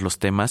posicionar los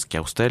temas que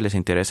a ustedes les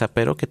interesa,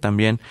 pero que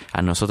también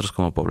a nosotros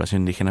como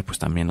población indígena pues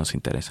también nos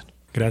interesan.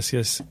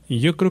 Gracias. Y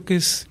yo creo que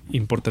es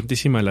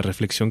importantísima la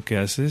reflexión que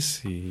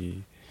haces,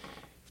 y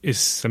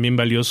es también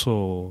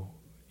valioso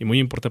y muy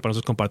importante para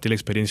nosotros compartir la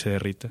experiencia de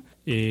Rita.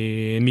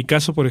 En mi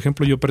caso, por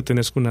ejemplo, yo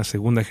pertenezco a una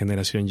segunda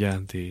generación ya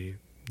de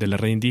la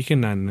red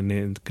indígena.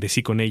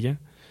 Crecí con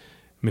ella,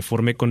 me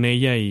formé con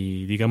ella,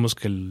 y digamos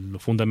que lo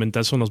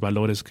fundamental son los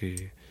valores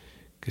que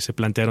se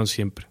plantearon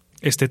siempre.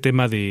 Este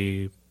tema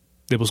de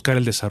buscar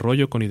el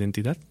desarrollo con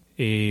identidad,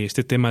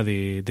 este tema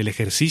del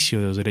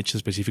ejercicio de los derechos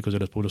específicos de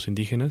los pueblos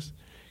indígenas,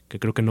 que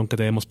creo que nunca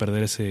debemos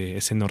perder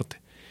ese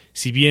norte.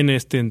 Si bien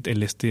este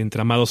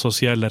entramado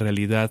social, la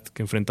realidad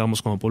que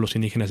enfrentamos como pueblos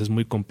indígenas es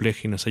muy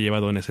compleja y nos ha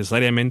llevado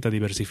necesariamente a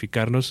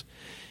diversificarnos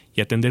y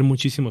atender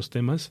muchísimos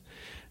temas,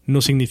 no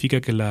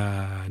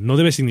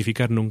debe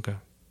significar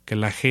nunca que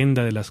la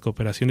agenda de las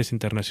cooperaciones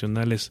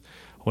internacionales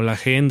o la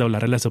agenda o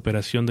las reglas de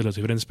operación de los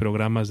diferentes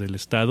programas del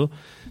Estado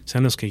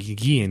sean los que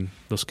guíen,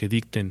 los que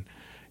dicten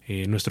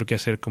nuestro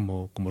quehacer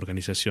como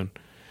organización.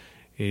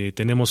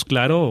 Tenemos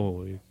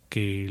claro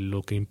que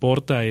lo que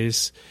importa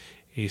es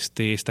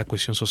esta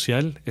cuestión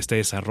social, este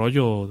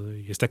desarrollo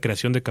y esta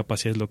creación de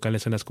capacidades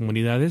locales en las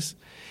comunidades,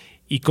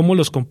 y cómo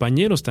los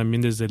compañeros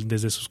también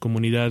desde sus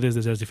comunidades,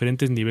 desde los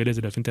diferentes niveles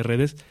de las diferentes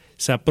redes,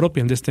 se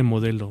apropian de este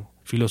modelo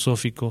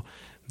filosófico,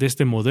 de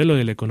este modelo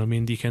de la economía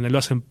indígena, lo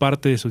hacen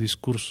parte de su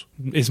discurso.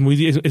 Es muy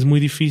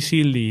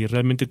difícil y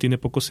realmente tiene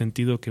poco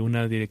sentido que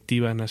una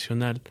directiva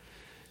nacional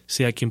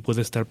sea quien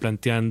pueda estar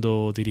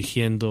planteando,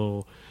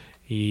 dirigiendo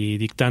y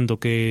dictando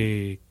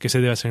qué se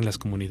debe hacer en las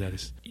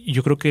comunidades. Y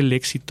yo creo que el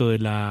éxito de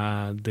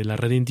la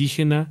red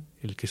indígena,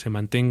 el que se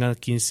mantenga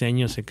 15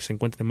 años, el que se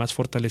encuentre más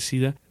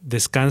fortalecida,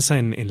 descansa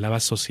en la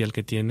base social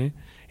que tiene,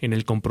 en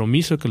el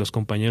compromiso que los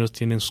compañeros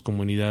tienen en sus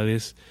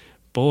comunidades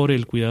por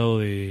el cuidado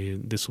de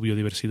su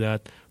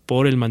biodiversidad,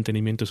 por el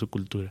mantenimiento de su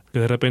cultura. Que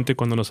de repente,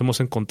 cuando nos hemos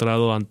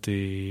encontrado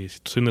ante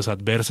situaciones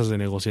adversas de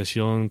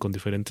negociación con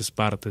diferentes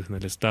partes en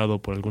el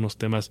Estado por algunos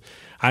temas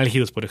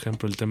álgidos, por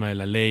ejemplo, el tema de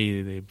la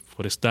ley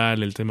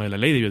forestal, el tema de la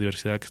ley de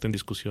biodiversidad que está en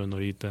discusión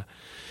ahorita,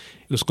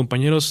 los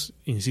compañeros,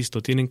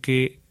 insisto, tienen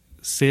que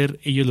ser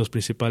ellos los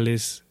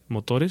principales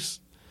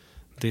motores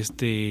de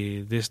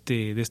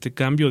este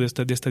cambio, de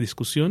esta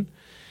discusión.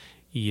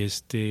 Y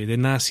de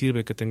nada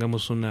sirve que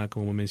tengamos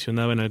como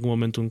mencionaba en algún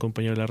momento un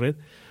compañero de la red,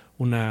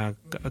 una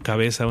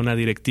cabeza, una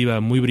directiva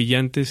muy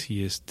brillante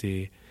si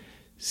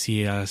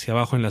si hacia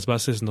abajo en las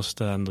bases no se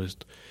está dando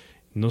esto.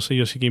 No sé,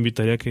 yo sí que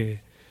invitaría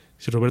que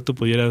si Roberto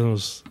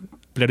pudiéramos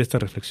ampliar esta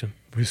reflexión.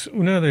 Pues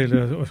una de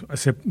las...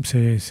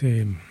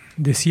 Se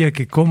decía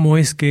que cómo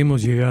es que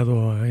hemos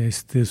llegado a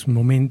estos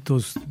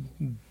momentos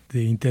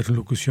de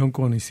interlocución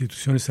con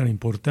instituciones tan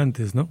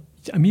importantes, ¿no?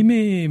 A mí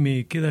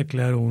me queda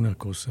claro una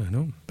cosa,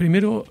 ¿no?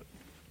 Primero,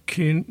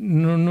 que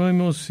no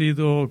hemos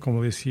sido,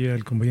 como decía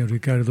el compañero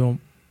Ricardo,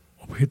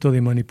 objeto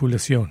de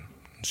manipulación,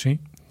 ¿sí?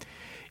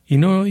 Y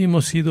no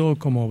hemos sido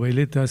como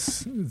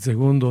veletas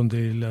según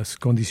donde las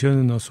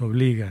condiciones nos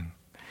obligan.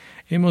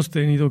 Hemos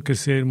tenido que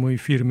ser muy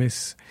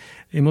firmes,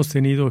 hemos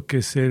tenido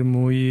que ser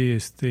muy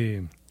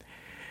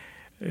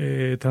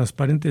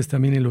transparentes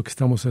también en lo que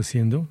estamos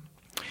haciendo.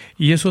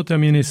 Y eso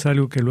también es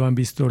algo que lo han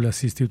visto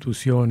las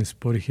instituciones.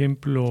 Por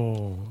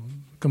ejemplo,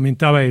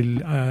 comentaba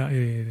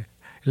el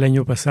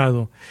año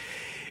pasado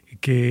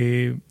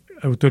que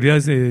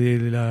autoridades de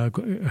la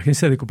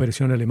Agencia de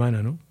Cooperación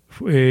Alemana, ¿no?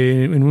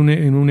 En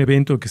un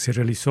evento que se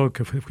realizó,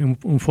 que fue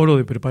un foro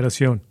de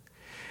preparación,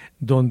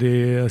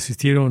 donde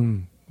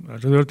asistieron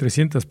alrededor de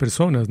 300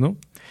 personas, ¿no?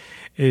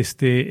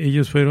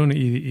 Ellos fueron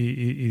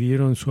y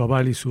dieron su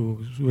aval y su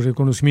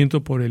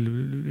reconocimiento por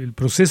el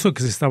proceso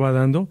que se estaba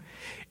dando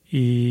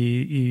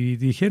y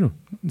dijeron,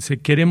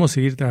 queremos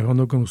seguir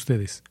trabajando con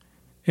ustedes.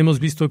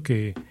 Hemos visto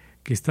que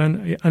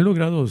han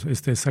logrado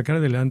sacar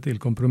adelante el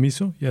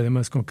compromiso y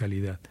además con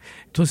calidad.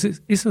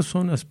 Entonces, esos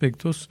son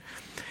aspectos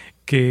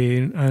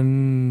que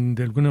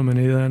de alguna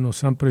manera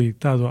nos han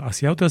proyectado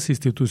hacia otras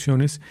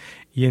instituciones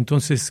y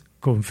entonces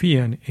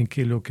confían en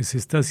que lo que se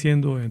está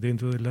haciendo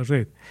dentro de la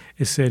red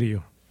es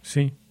serio,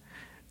 ¿sí?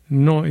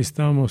 No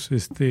estamos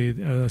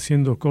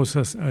haciendo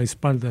cosas a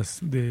espaldas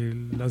de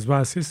las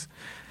bases.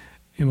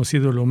 Hemos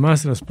sido lo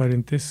más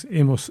transparentes,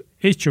 hemos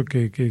hecho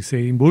que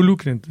se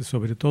involucren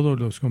sobre todo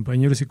los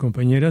compañeros y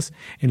compañeras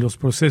en los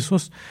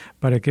procesos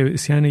para que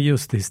sean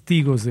ellos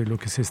testigos de lo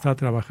que se está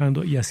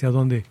trabajando y hacia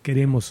dónde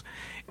queremos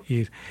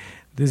ir.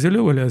 Desde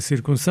luego las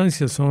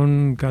circunstancias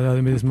son cada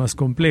vez más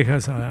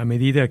complejas a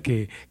medida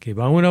que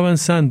va uno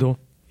avanzando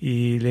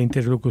y la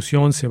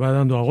interlocución se va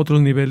dando a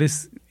otros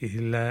niveles,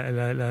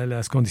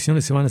 las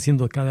condiciones se van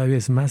haciendo cada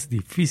vez más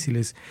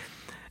difíciles.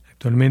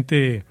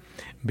 Actualmente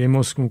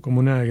vemos como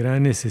una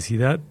gran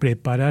necesidad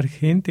preparar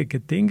gente que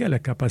tenga la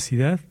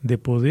capacidad de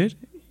poder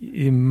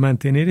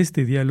mantener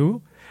este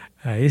diálogo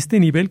a este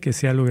nivel que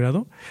se ha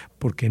logrado,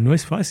 porque no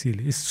es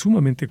fácil, es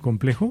sumamente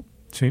complejo,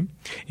 ¿sí?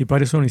 Y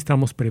para eso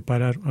necesitamos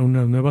preparar a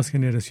una nueva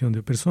generación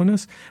de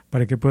personas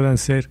para que puedan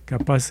ser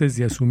capaces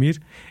de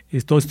asumir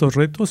todos estos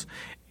retos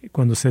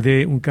cuando se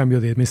dé un cambio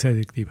de mesa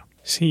directiva.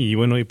 Sí, y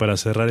bueno, y para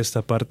cerrar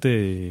esta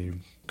parte,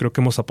 creo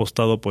que hemos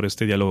apostado por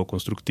este diálogo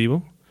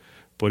constructivo,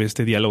 por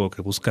este diálogo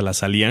que busca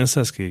las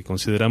alianzas, que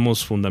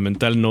consideramos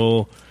fundamental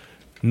no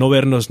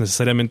vernos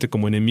necesariamente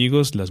como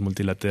enemigos, las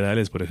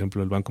multilaterales, por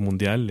ejemplo, el Banco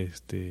Mundial,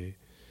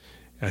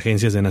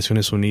 agencias de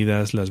Naciones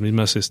Unidas, las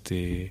mismas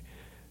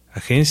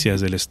agencias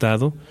del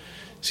Estado,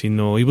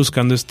 sino ir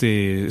buscando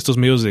estos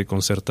medios de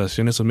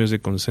concertación, estos medios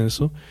de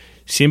consenso,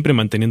 siempre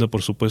manteniendo,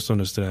 por supuesto,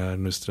 nuestro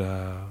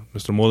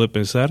modo de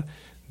pensar,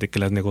 de que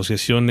las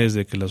negociaciones,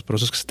 de que los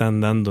procesos que se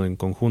están dando en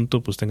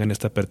conjunto, pues tengan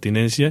esta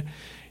pertinencia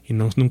y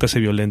nunca se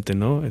violente,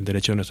 ¿no?, el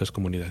derecho de nuestras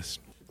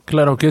comunidades.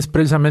 Claro, que es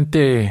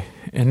precisamente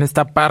en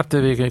esta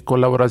parte de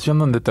colaboración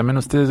donde también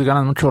ustedes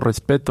ganan mucho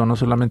respeto, no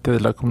solamente de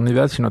la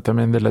comunidad, sino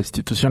también de las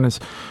instituciones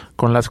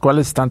con las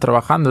cuales están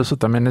trabajando. Eso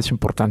también es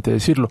importante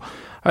decirlo.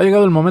 Ha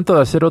llegado el momento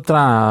de hacer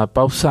otra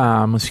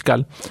pausa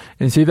musical.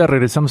 Enseguida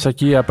regresamos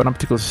aquí a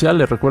Panóptico Social.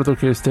 Les recuerdo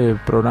que este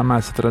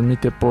programa se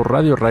transmite por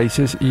Radio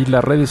Raíces y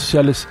las redes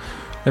sociales.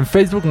 En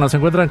Facebook nos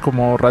encuentran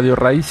como Radio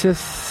Raíces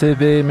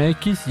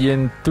CDMX y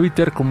en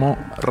Twitter como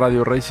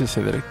Radio Raíces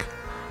CDREC.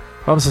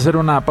 Vamos a hacer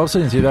una pausa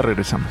y enseguida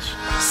regresamos.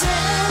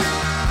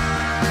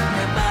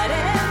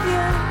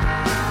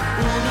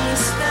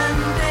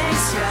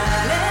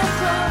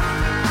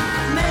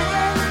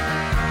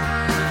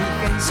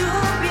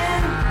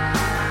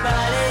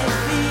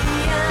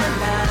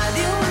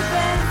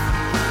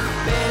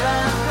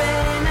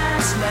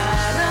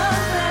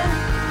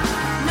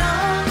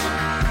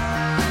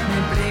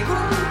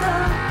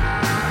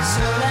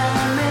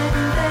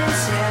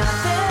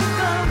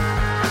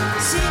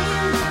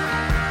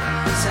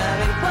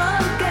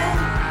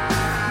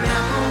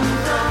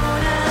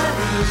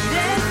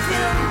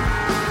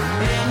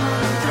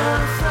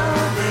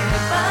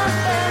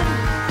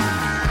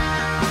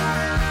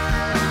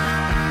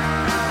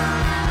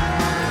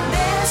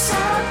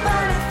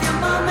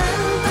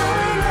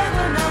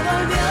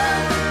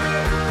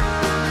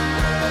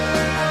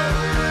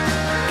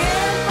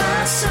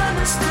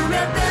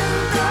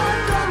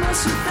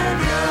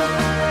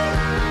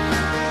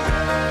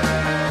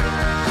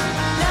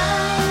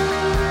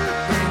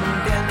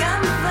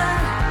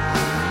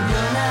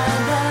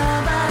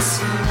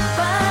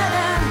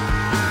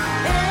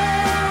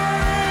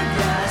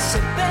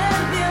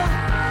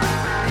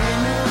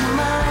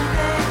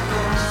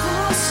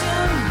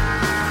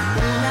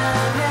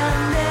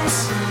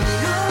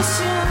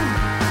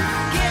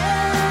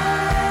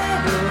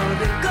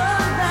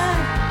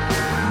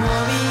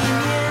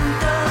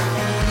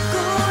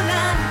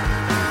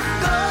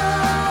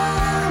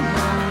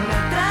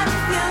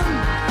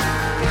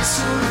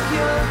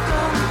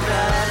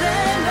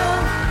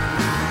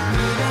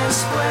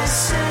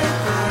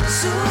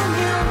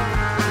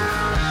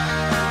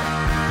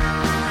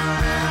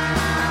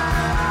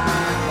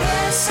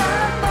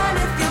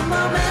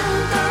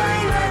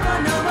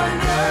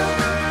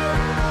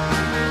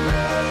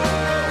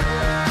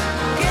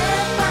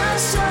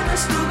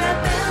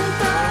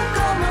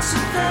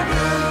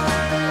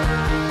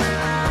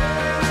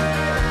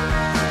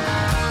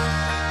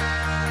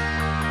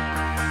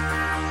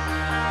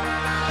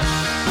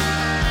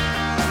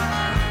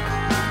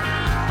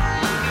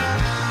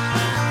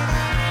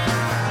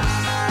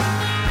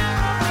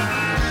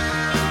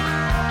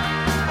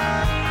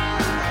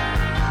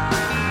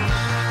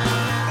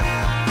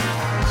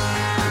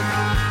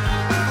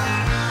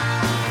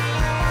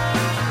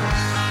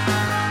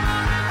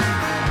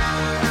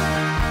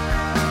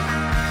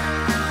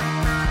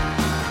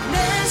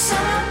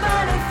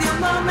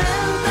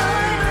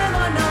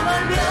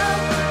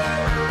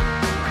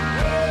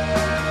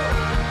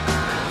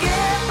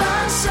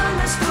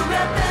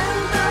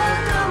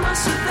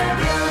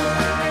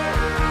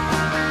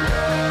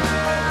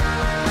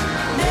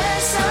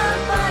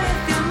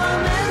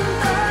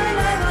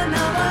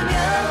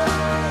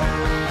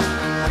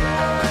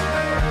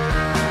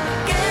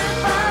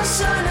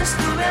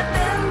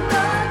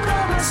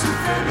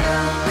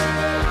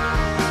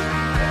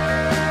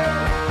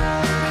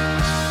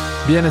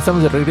 Bien,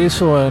 estamos de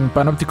regreso en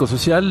Panóptico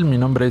Social. Mi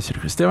nombre es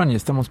Sergio Esteban y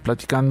estamos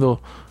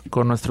platicando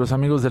con nuestros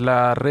amigos de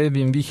la Red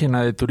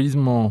Indígena de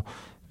Turismo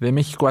de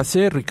México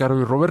AC, Ricardo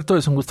y Roberto.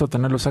 Es un gusto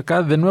tenerlos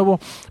acá. De nuevo,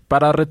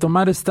 para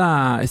retomar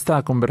esta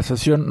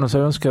conversación, nos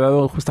habíamos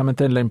quedado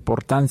justamente en la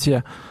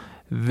importancia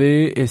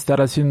de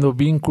estar haciendo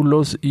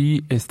vínculos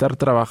y estar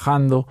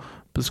trabajando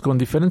pues con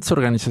diferentes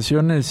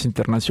organizaciones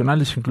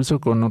internacionales, incluso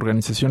con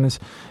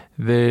organizaciones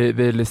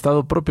del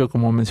Estado propio,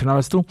 como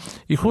mencionabas tú.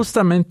 Y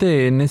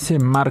justamente en ese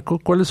marco,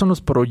 ¿cuáles son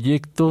los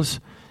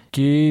proyectos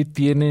que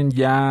tienen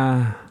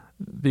ya,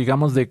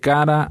 digamos, de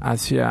cara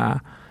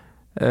hacia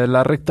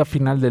la recta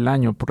final del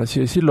año, por así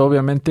decirlo?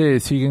 Obviamente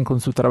siguen con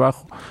su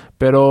trabajo,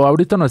 pero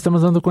ahorita nos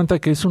estamos dando cuenta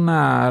que es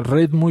una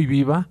red muy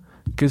viva,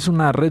 que es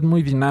una red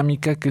muy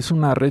dinámica, que es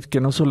una red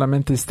que no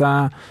solamente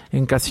está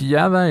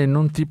encasillada en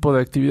un tipo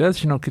de actividad,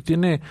 sino que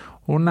tiene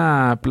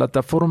una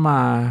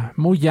plataforma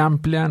muy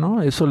amplia,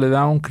 ¿no? Eso le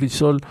da un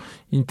crisol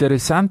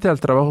interesante al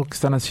trabajo que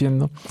están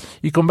haciendo.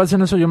 Y con base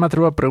en eso yo me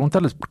atrevo a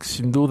preguntarles, porque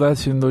sin duda,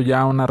 siendo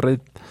ya una red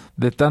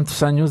de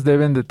tantos años,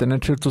 deben de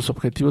tener ciertos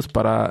objetivos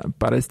para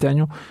este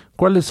año.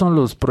 ¿Cuáles son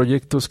los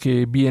proyectos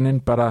que vienen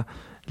para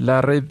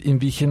la Red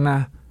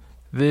Indígena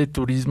de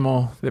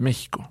Turismo de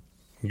México?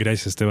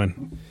 Gracias, Esteban.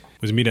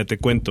 Pues mira, te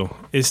cuento.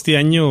 Este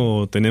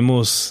año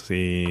tenemos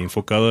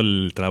enfocado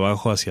el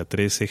trabajo hacia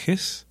 3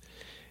 ejes.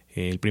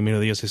 El primero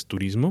de ellos es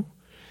turismo,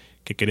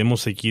 que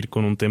queremos seguir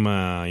con un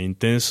tema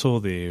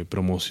intenso de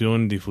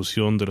promoción,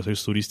 difusión de los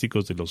servicios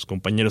turísticos de los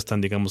compañeros tan,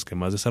 digamos, que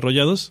más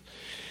desarrollados.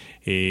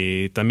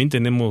 También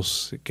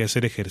tenemos que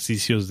hacer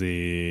ejercicios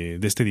de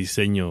este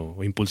diseño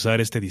o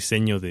impulsar este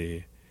diseño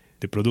de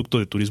producto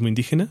de turismo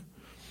indígena.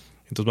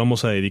 Entonces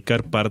vamos a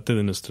dedicar parte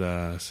de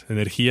nuestras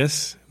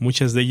energías,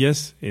 muchas de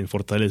ellas, en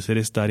fortalecer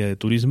esta área de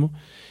turismo,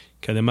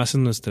 que además es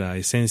nuestra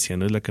esencia,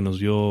 no es la que nos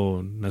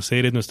vio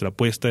nacer, es nuestra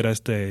apuesta, era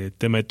este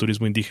tema de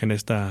turismo indígena,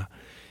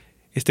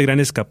 este gran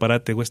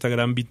escaparate o esta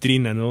gran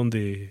vitrina, ¿no?,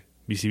 donde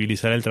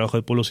visibilizar el trabajo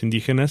de pueblos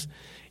indígenas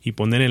y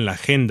poner en la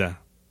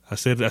agenda,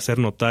 hacer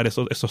notar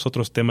estos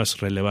otros temas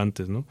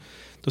relevantes, ¿no?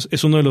 Entonces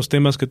es uno de los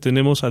temas que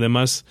tenemos.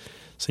 Además,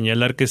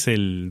 señalar que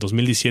el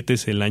 2017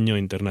 es el año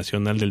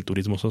internacional del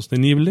turismo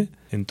sostenible.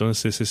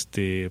 Entonces,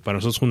 para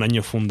nosotros es un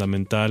año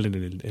fundamental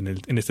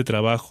en este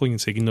trabajo y en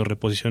seguirnos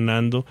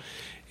reposicionando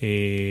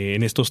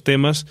en estos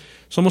temas.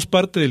 Somos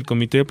parte del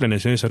Comité de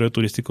Planeación y Desarrollo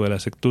Turístico de la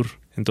Sectur.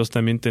 Entonces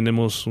también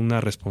tenemos una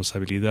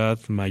responsabilidad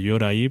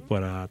mayor ahí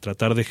para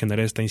tratar de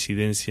generar esta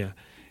incidencia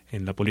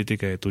en la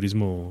política de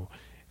turismo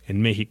en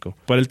México.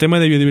 Para el tema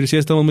de biodiversidad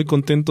estamos muy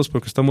contentos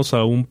porque estamos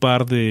a un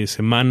par de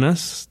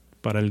semanas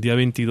para el día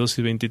 22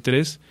 y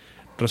 23,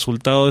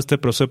 resultado de este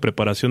proceso de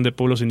preparación de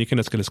pueblos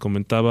indígenas que les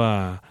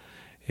comentaba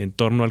en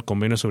torno al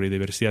convenio sobre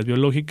diversidad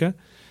biológica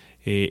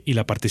y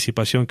la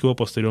participación que hubo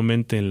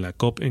posteriormente en la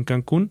COP en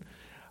Cancún.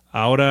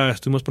 Ahora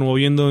estuvimos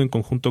promoviendo en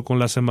conjunto con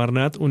la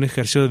Semarnat un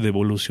ejercicio de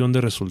devolución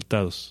de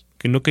resultados,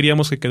 que no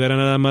queríamos que quedara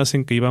nada más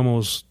en que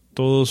íbamos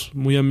todos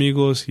muy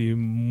amigos y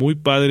muy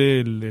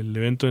padre el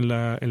evento en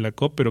la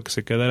COP, pero que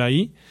se quedara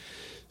ahí,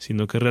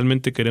 sino que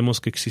realmente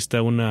queremos que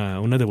exista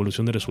una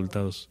devolución de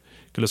resultados,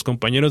 que los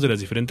compañeros de las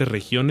diferentes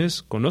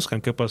regiones conozcan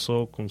qué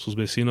pasó con sus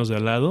vecinos de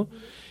al lado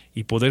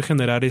y poder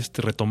generar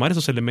retomar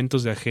esos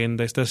elementos de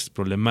agenda, estas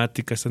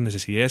problemáticas, estas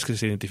necesidades que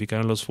se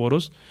identificaron en los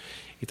foros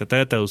y tratar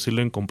de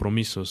traducirlo en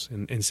compromisos,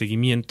 en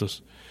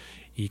seguimientos,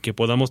 y que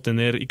podamos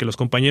tener, y que los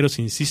compañeros,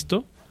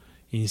 insisto,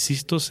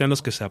 sean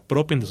los que se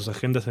apropien de sus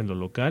agendas en lo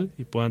local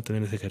y puedan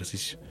tener ese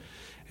ejercicio.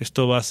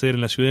 Esto va a ser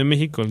en la Ciudad de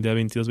México el día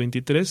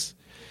 22-23.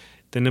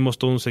 Tenemos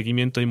todo un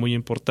seguimiento ahí muy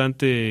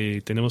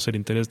importante. Tenemos el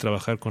interés de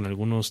trabajar con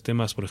algunos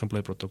temas, por ejemplo,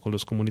 de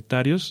protocolos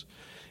comunitarios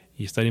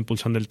y estar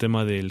impulsando el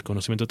tema del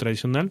conocimiento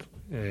tradicional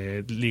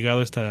ligado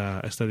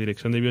a esta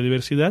dirección de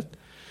biodiversidad.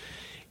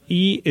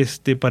 Y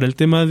para el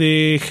tema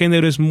de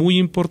género es muy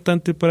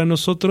importante para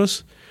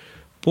nosotros,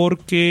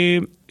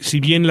 porque si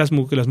bien las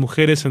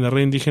mujeres en la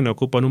red indígena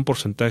ocupan un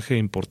porcentaje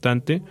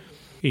importante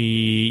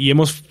y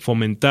hemos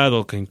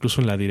fomentado que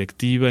incluso en las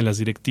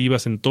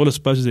directivas, en todos los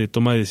espacios de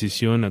toma de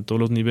decisión a todos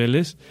los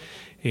niveles,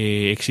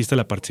 exista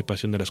la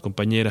participación de las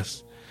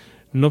compañeras.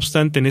 No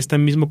obstante, en este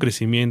mismo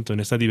crecimiento, en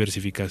esta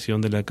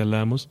diversificación de la que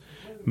hablamos,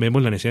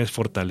 vemos la necesidad de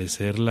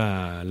fortalecer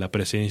la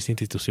presencia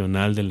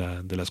institucional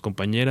de las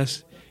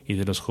compañeras y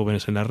de los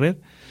jóvenes en la red.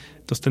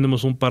 Entonces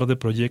tenemos un par de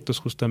proyectos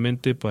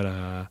justamente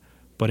para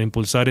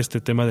impulsar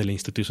este tema de la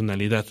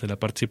institucionalidad, de la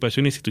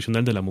participación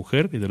institucional de la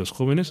mujer y de los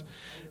jóvenes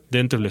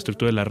dentro de la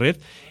estructura de la red,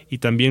 y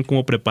también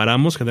cómo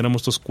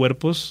generamos estos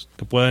cuerpos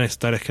que puedan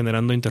estar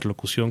generando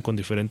interlocución con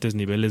diferentes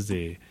niveles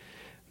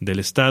del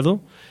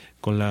Estado,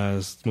 con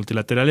las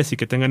multilaterales, y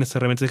que tengan estas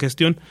herramientas de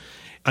gestión.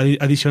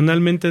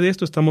 Adicionalmente de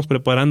esto, estamos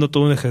preparando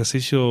todo un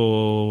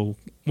ejercicio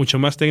mucho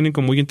más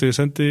técnico, muy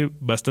interesante,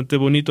 bastante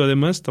bonito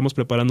además. Estamos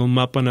preparando un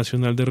mapa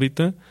nacional de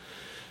Rita,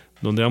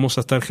 donde vamos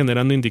a estar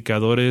generando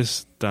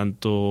indicadores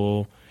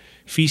tanto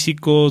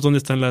físicos, dónde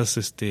están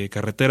las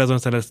carreteras,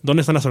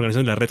 dónde están las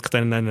organizaciones de la red que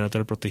están en área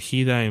natural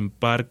protegida, en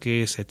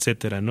parques,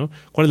 etcétera, ¿no?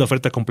 ¿Cuál es la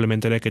oferta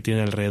complementaria que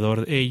tiene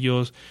alrededor de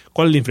ellos?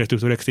 ¿Cuál es la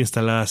infraestructura que está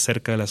instalada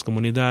cerca de las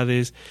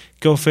comunidades?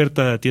 ¿Qué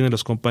oferta tienen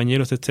los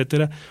compañeros,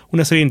 etcétera?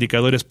 Una serie de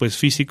indicadores, pues,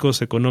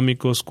 físicos,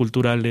 económicos,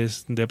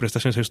 culturales, de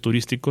prestaciones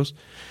turísticos,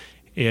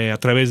 a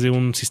través de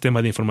un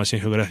sistema de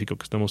información geográfico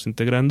que estamos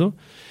integrando,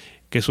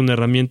 que es una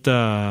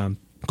herramienta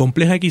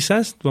compleja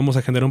quizás. Vamos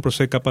a generar un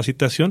proceso de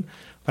capacitación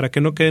para que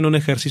no quede en un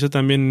ejercicio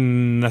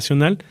también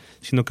nacional,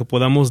 sino que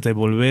podamos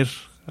devolver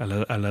a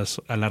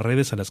las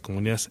redes, a las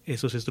comunidades,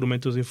 esos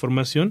instrumentos de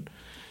información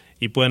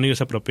y puedan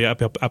ellos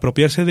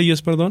apropiarse de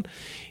ellos,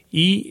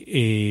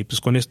 y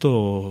pues con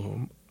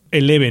esto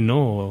eleven,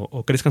 ¿no?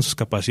 o crezcan sus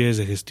capacidades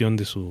de gestión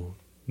de su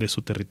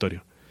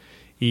territorio.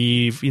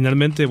 Y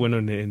finalmente, bueno,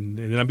 en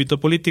el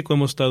ámbito político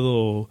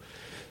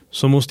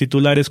somos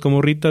titulares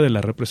como RITA de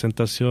la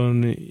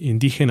representación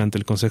indígena ante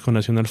el Consejo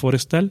Nacional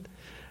Forestal.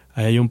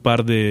 Ahí hay un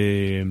par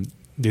de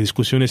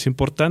discusiones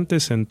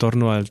importantes en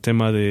torno al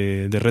tema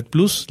de Red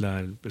Plus,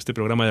 este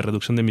programa de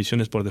reducción de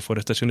emisiones por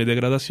deforestación y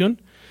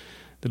degradación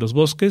de los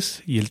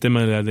bosques, y el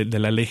tema de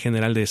la Ley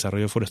General de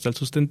Desarrollo Forestal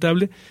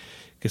Sustentable,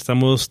 que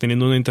estamos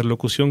teniendo una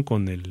interlocución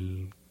con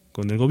el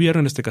gobierno,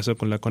 en este caso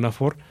con la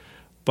CONAFOR,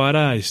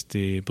 para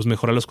pues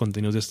mejorar los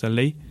contenidos de esta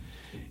ley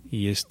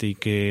y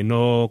que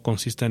no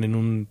consistan en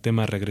un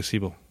tema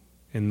regresivo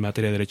en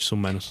materia de derechos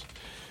humanos.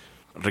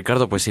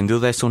 Ricardo, pues sin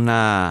duda es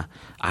una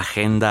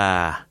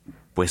agenda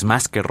pues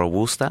más que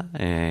robusta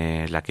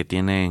la que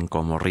tienen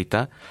como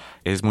RITA.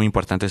 Es muy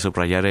importante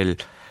subrayar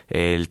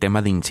el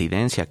tema de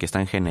incidencia que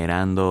están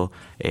generando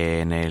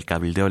en el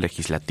cabildeo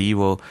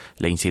legislativo,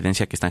 la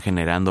incidencia que están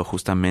generando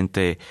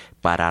justamente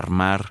para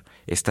armar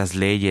estas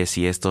leyes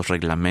y estos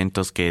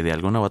reglamentos que de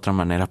alguna u otra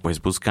manera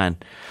pues buscan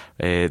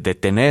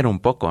detener un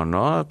poco,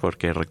 ¿no?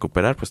 Porque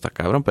recuperar pues está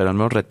cabrón, pero al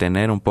menos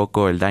retener un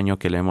poco el daño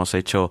que le hemos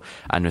hecho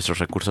a nuestros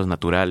recursos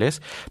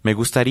naturales. Me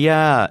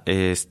gustaría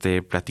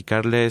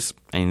platicarles,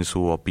 en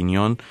su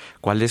opinión,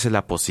 cuál es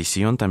la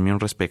posición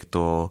también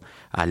respecto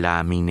a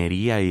la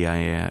minería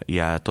y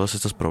a todos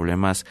estos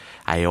problemas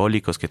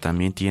eólicos que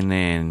también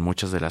tienen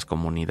muchas de las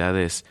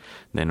comunidades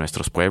de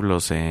nuestros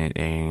pueblos,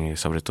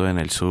 sobre todo en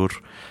el sur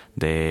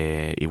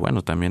y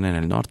bueno, también en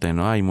el norte,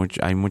 ¿no? Hay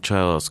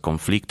muchos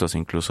conflictos,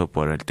 incluso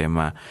por el tema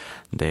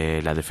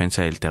de la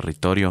defensa del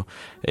territorio.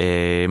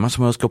 Más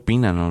o menos, ¿qué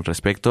opinan al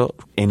respecto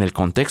en el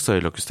contexto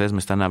de lo que ustedes me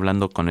están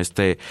hablando con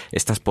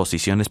estas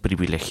posiciones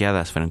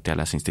privilegiadas frente a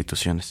las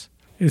instituciones?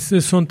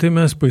 Estos son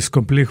temas pues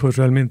complejos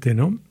realmente,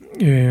 ¿no?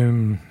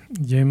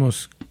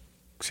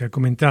 Se ha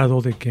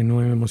comentado de que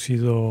no hemos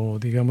sido,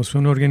 digamos,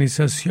 una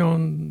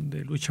organización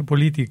de lucha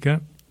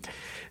política.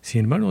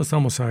 Sin embargo, no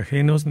estamos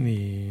ajenos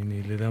ni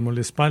le damos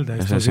la espalda a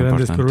estos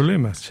grandes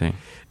problemas. Sí.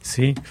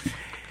 Sí.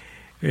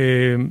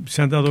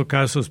 Se han dado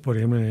casos, por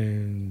ejemplo,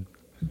 en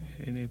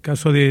el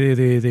caso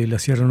de la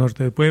Sierra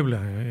Norte de Puebla.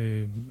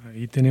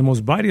 Ahí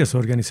tenemos varias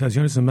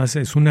organizaciones, además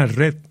es una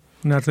red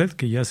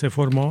que ya se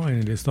formó en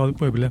el estado de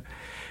Puebla,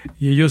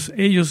 y ellos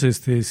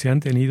se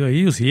han tenido,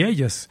 ellos y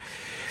ellas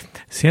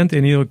se han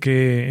tenido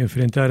que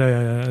enfrentar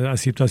a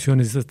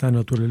situaciones de esta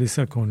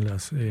naturaleza con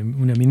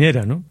una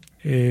minera, ¿no?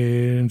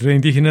 Red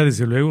Indígena,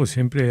 desde luego,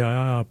 siempre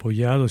ha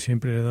apoyado,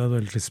 siempre ha dado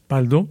el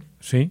respaldo,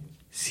 ¿sí?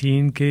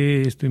 Sin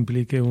que esto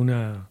implique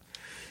una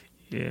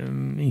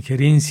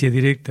injerencia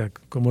directa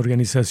como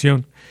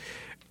organización,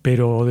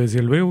 pero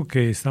desde luego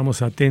que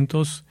estamos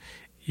atentos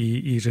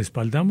y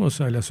respaldamos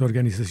a las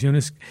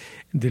organizaciones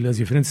de los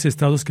diferentes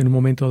estados que en un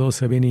momento dado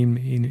se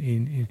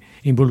ven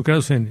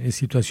involucrados en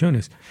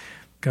situaciones.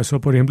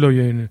 Caso, por ejemplo,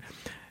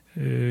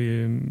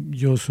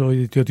 yo soy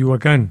de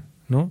Teotihuacán,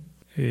 ¿no?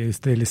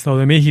 El Estado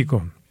de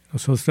México.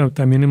 Nosotros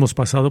también hemos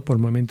pasado por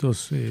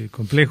momentos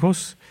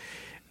complejos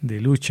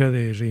de lucha,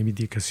 de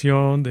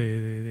reivindicación,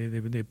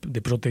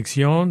 de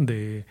protección,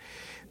 de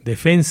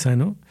defensa,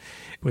 ¿no?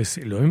 Pues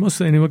lo hemos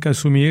tenido que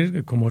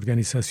asumir como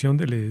organización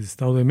del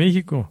Estado de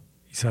México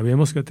y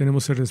sabemos que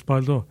tenemos el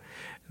respaldo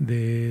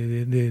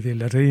de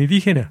la red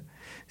indígena.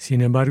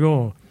 Sin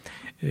embargo,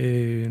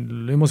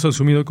 lo hemos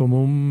asumido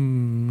como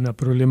una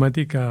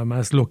problemática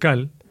más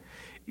local.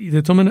 Y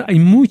de todas maneras, hay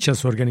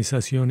muchas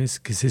organizaciones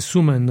que se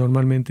suman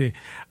normalmente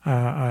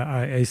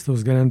a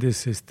estos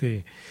grandes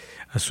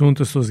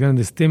asuntos, estos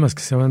grandes temas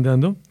que se van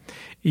dando,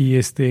 y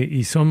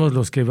somos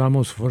los que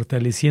vamos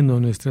fortaleciendo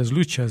nuestras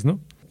luchas, ¿no?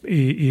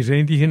 Y Red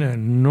Indígena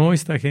no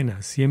está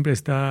ajena, siempre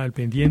está al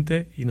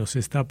pendiente y nos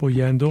está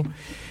apoyando,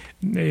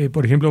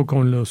 por ejemplo,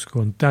 con los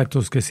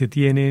contactos que se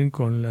tienen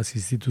con las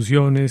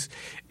instituciones.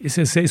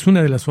 Esa es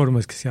una de las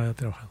formas que se ha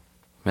trabajado.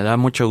 Me da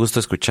mucho gusto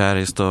escuchar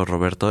esto,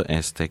 Roberto.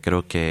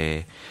 Creo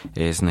que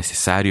es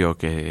necesario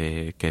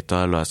que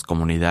todas las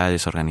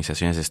comunidades,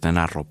 organizaciones estén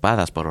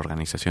arropadas por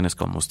organizaciones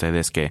como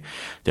ustedes que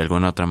de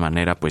alguna u otra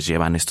manera pues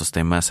llevan estos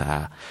temas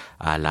a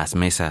las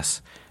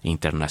mesas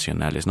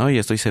internacionales, ¿no? Y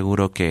estoy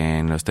seguro que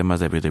en los temas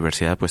de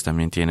biodiversidad pues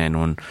también tienen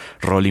un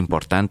rol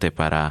importante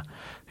para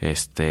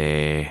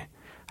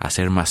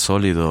hacer más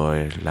sólido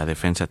la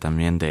defensa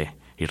también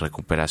y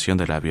recuperación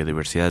de la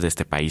biodiversidad de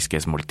este país que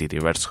es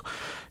multidiverso.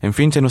 En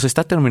fin, se nos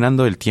está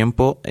terminando el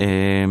tiempo.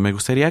 Me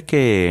gustaría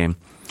que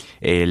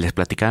les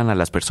platicaran a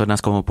las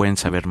personas cómo pueden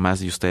saber más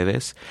de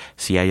ustedes,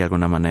 si hay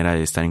alguna manera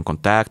de estar en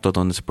contacto,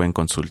 dónde se pueden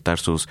consultar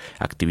sus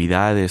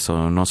actividades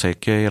o no sé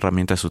qué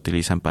herramientas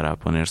utilizan para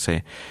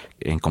ponerse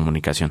en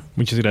comunicación.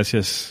 Muchas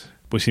gracias.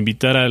 Pues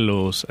invitar a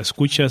los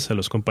escuchas, a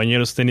los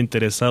compañeros que estén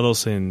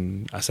interesados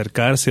en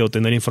acercarse o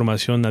tener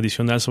información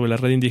adicional sobre la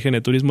Red Indígena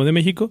de Turismo de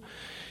México,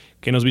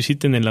 que nos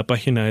visiten en la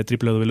página de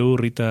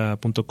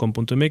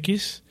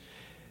www.rita.com.mx.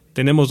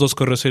 Tenemos 2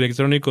 correos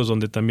electrónicos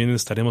donde también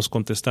estaremos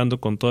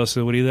contestando con toda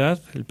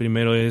seguridad. El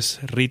primero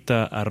es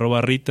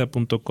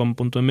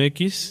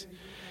rita@rita.com.mx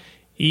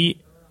y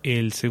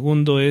el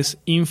segundo es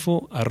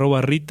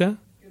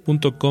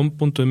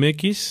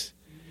info@rita.com.mx.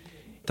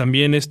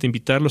 También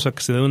invitarlos a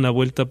que se den una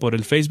vuelta por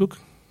el Facebook.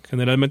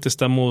 Generalmente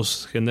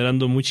estamos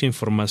generando mucha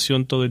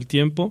información todo el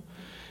tiempo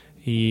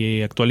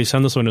y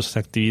actualizando sobre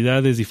nuestras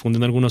actividades,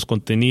 difundiendo algunos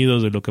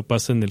contenidos de lo que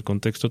pasa en el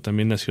contexto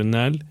también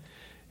nacional,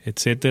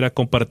 etcétera,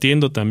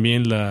 compartiendo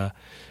también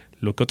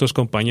lo que otros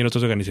compañeros,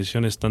 otras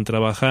organizaciones están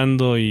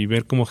trabajando y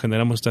ver cómo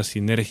generamos estas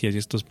sinergias y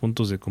estos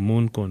puntos de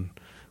común con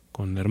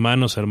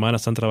hermanos,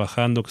 hermanas, están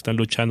trabajando, que están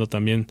luchando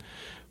también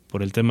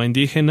por el tema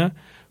indígena,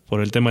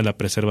 por el tema de la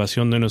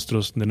preservación de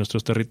nuestros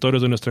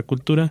territorios, de nuestra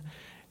cultura.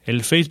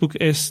 El Facebook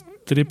es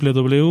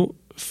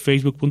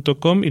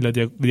www.facebook.com y la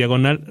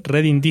diagonal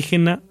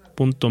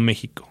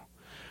redindígena.mexico.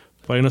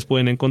 Por ahí nos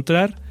pueden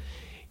encontrar.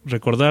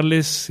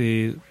 Recordarles,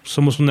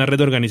 somos una red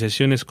de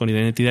organizaciones con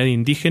identidad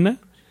indígena,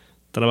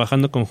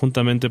 trabajando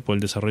conjuntamente por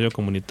el desarrollo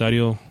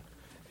comunitario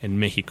en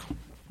México.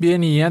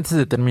 Bien, y antes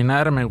de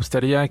terminar, me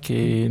gustaría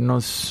que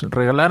nos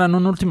regalaran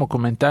un último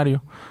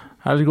comentario,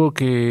 algo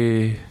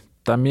que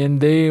también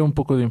dé un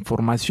poco de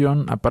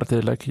información, aparte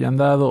de la que ya han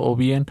dado, o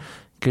bien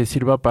que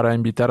sirva para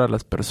invitar a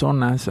las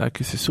personas a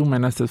que se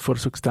sumen a este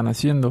esfuerzo que están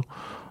haciendo.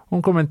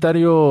 Un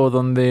comentario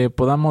donde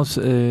podamos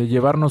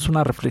llevarnos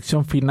una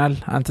reflexión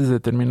final antes de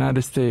terminar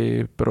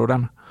este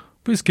programa.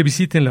 Pues que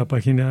visiten la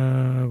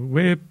página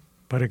web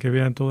para que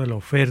vean toda la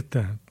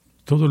oferta,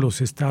 todos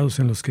los estados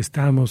en los que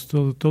estamos,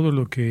 todo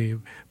lo que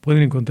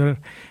pueden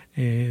encontrar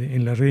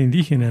en la red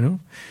indígena,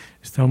 ¿no?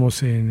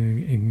 Estamos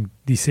en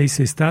 16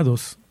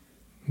 estados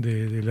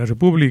de la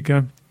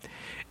República.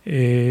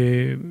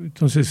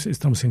 Entonces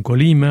estamos en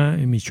Colima,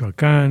 en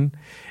Michoacán,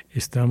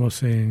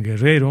 estamos en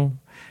Guerrero.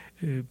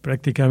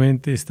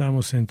 Prácticamente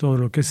estamos en todo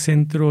lo que es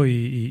centro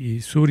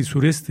y sur y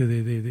sureste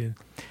de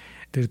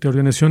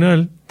territorio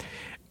nacional.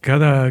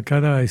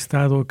 Cada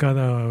estado,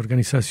 cada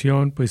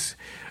organización, pues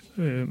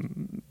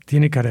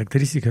tiene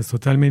características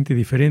totalmente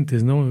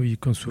diferentes, ¿no? Y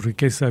con su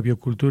riqueza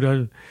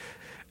biocultural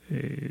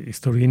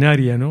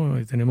extraordinaria,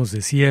 ¿no? Tenemos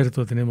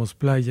desierto, tenemos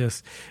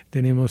playas,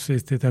 tenemos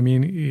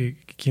también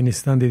quienes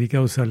están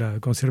dedicados a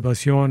la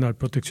conservación, a la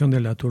protección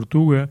de la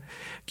tortuga,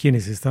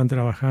 quienes están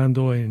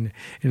trabajando en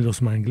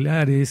los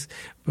manglares,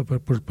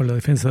 por la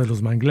defensa de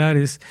los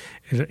manglares,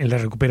 en la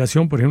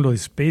recuperación, por ejemplo, de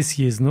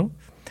especies, ¿no?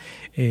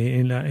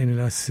 En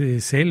las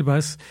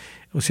selvas.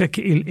 O sea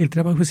que el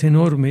trabajo es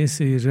enorme,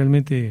 es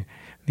realmente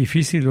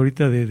difícil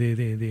ahorita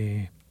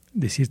de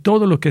decir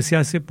todo lo que se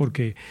hace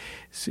porque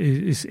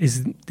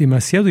es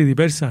demasiado y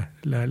diversa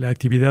la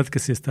actividad que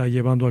se está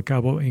llevando a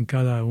cabo en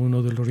cada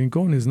uno de los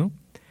rincones, ¿no?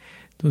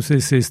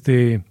 Entonces,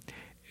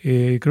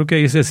 creo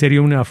que esa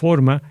sería una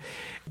forma.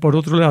 Por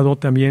otro lado,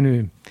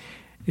 también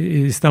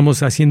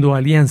estamos haciendo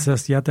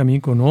alianzas ya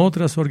también con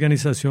otras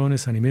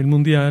organizaciones a nivel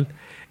mundial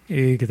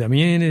que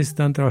también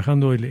están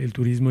trabajando el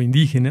turismo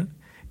indígena,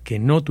 que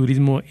no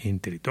turismo en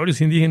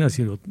territorios indígenas,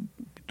 sino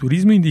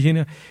turismo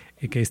indígena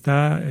que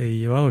está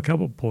llevado a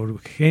cabo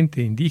por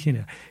gente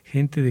indígena,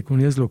 gente de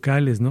comunidades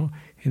locales, ¿no?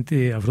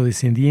 Gente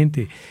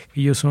afrodescendiente.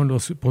 Ellos son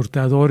los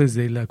portadores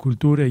de la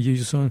cultura y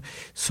ellos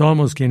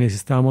somos quienes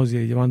estamos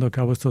llevando a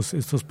cabo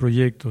estos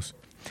proyectos.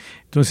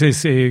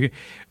 Entonces,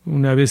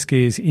 una vez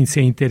que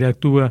se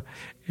interactúa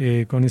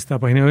con esta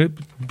página web,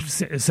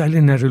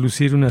 salen a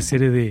relucir una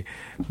serie de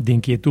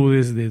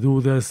inquietudes, de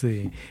dudas,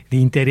 de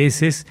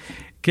intereses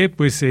que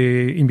pues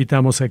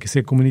invitamos a que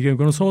se comuniquen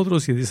con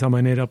nosotros y de esa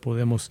manera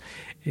podemos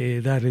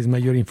darles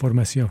mayor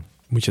información.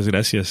 Muchas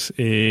gracias.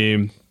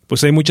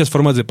 Pues hay muchas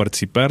formas de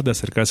participar, de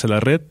acercarse a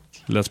la red.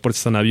 Las puertas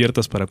están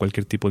abiertas para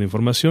cualquier tipo de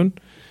información.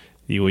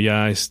 Digo,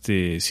 ya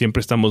siempre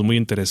estamos muy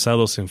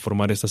interesados en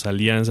formar estas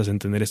alianzas, en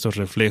tener estos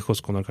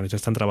reflejos con organizaciones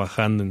que están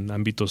trabajando en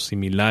ámbitos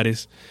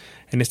similares,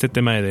 en este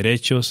tema de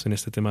derechos, en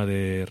este tema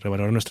de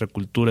revalorar nuestra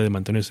cultura, de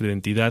mantener nuestra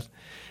identidad,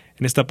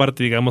 en esta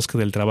parte, digamos, que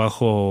del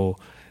trabajo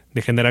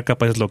de generar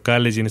capacidades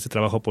locales y en este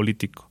trabajo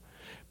político.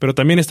 Pero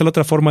también está la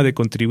otra forma de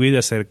contribuir, de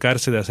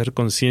acercarse, de hacer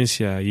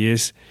conciencia, y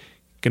es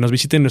que nos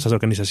visiten nuestras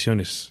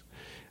organizaciones.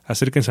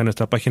 Acérquense a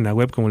nuestra página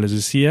web, como les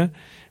decía,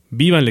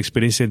 vivan la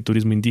experiencia del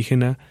turismo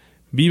indígena,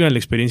 vivan la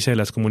experiencia de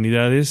las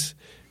comunidades,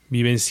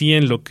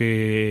 vivencien lo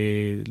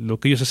que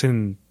ellos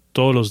hacen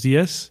todos los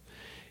días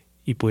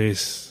y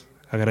pues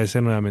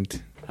agradecer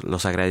nuevamente.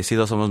 los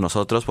agradecidos somos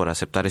nosotros por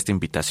aceptar esta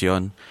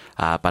invitación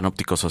a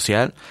Panóptico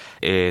Social.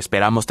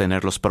 Esperamos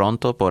tenerlos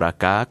pronto por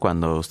acá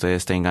cuando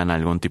ustedes tengan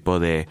algún tipo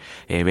de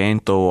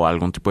evento o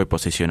algún tipo de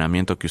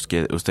posicionamiento que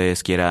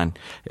ustedes quieran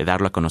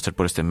darlo a conocer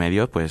por este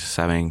medio. Pues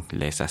saben,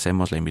 les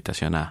hacemos la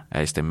invitación a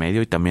este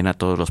medio y también a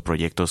todos los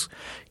proyectos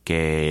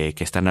que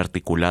están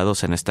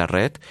articulados en esta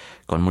red.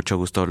 Con mucho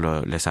gusto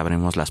les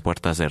abrimos las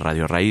puertas de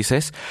Radio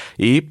Raíces.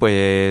 Y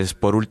pues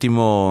por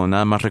último,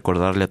 nada más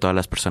recordarle a todas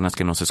las personas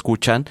que nos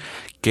escuchan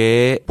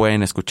que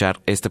pueden escuchar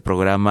este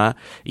programa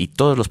y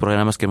todos los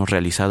programas que hemos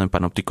realizado en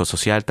Panóptico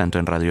Social, tanto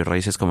en Radio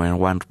Raíces como en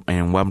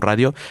One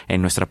Radio,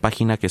 en nuestra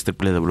página que es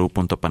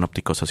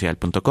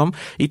www.panopticosocial.com,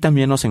 y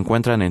también nos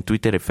encuentran en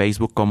Twitter y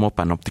Facebook como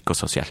Panóptico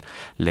Social.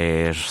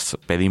 Les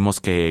pedimos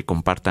que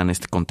compartan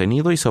este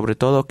contenido y sobre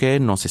todo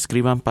que nos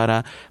escriban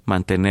para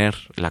mantener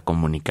la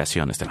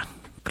comunicación, Esteban.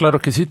 Claro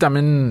que sí,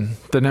 también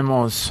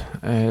tenemos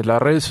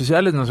las redes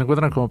sociales, nos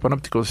encuentran como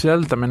Panóptico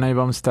Social, también ahí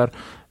vamos a estar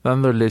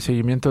dándole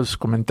seguimiento a sus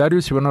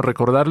comentarios y bueno,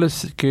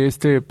 recordarles que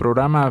este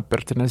programa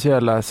pertenece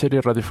a las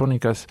series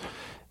radiofónicas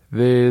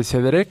de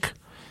CEDEREC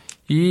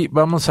y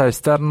vamos a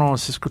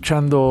estarnos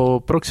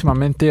escuchando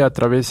próximamente a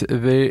través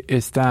de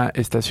esta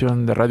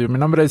estación de radio. Mi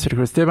nombre es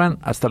Sergio Esteban,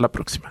 hasta la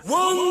próxima.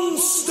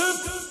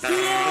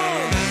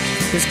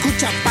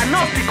 Escucha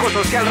Panóptico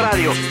Social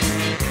Radio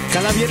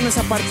cada viernes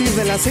a partir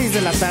de las 6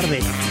 de la tarde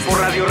por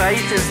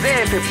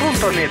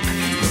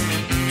radioraicesdf.net.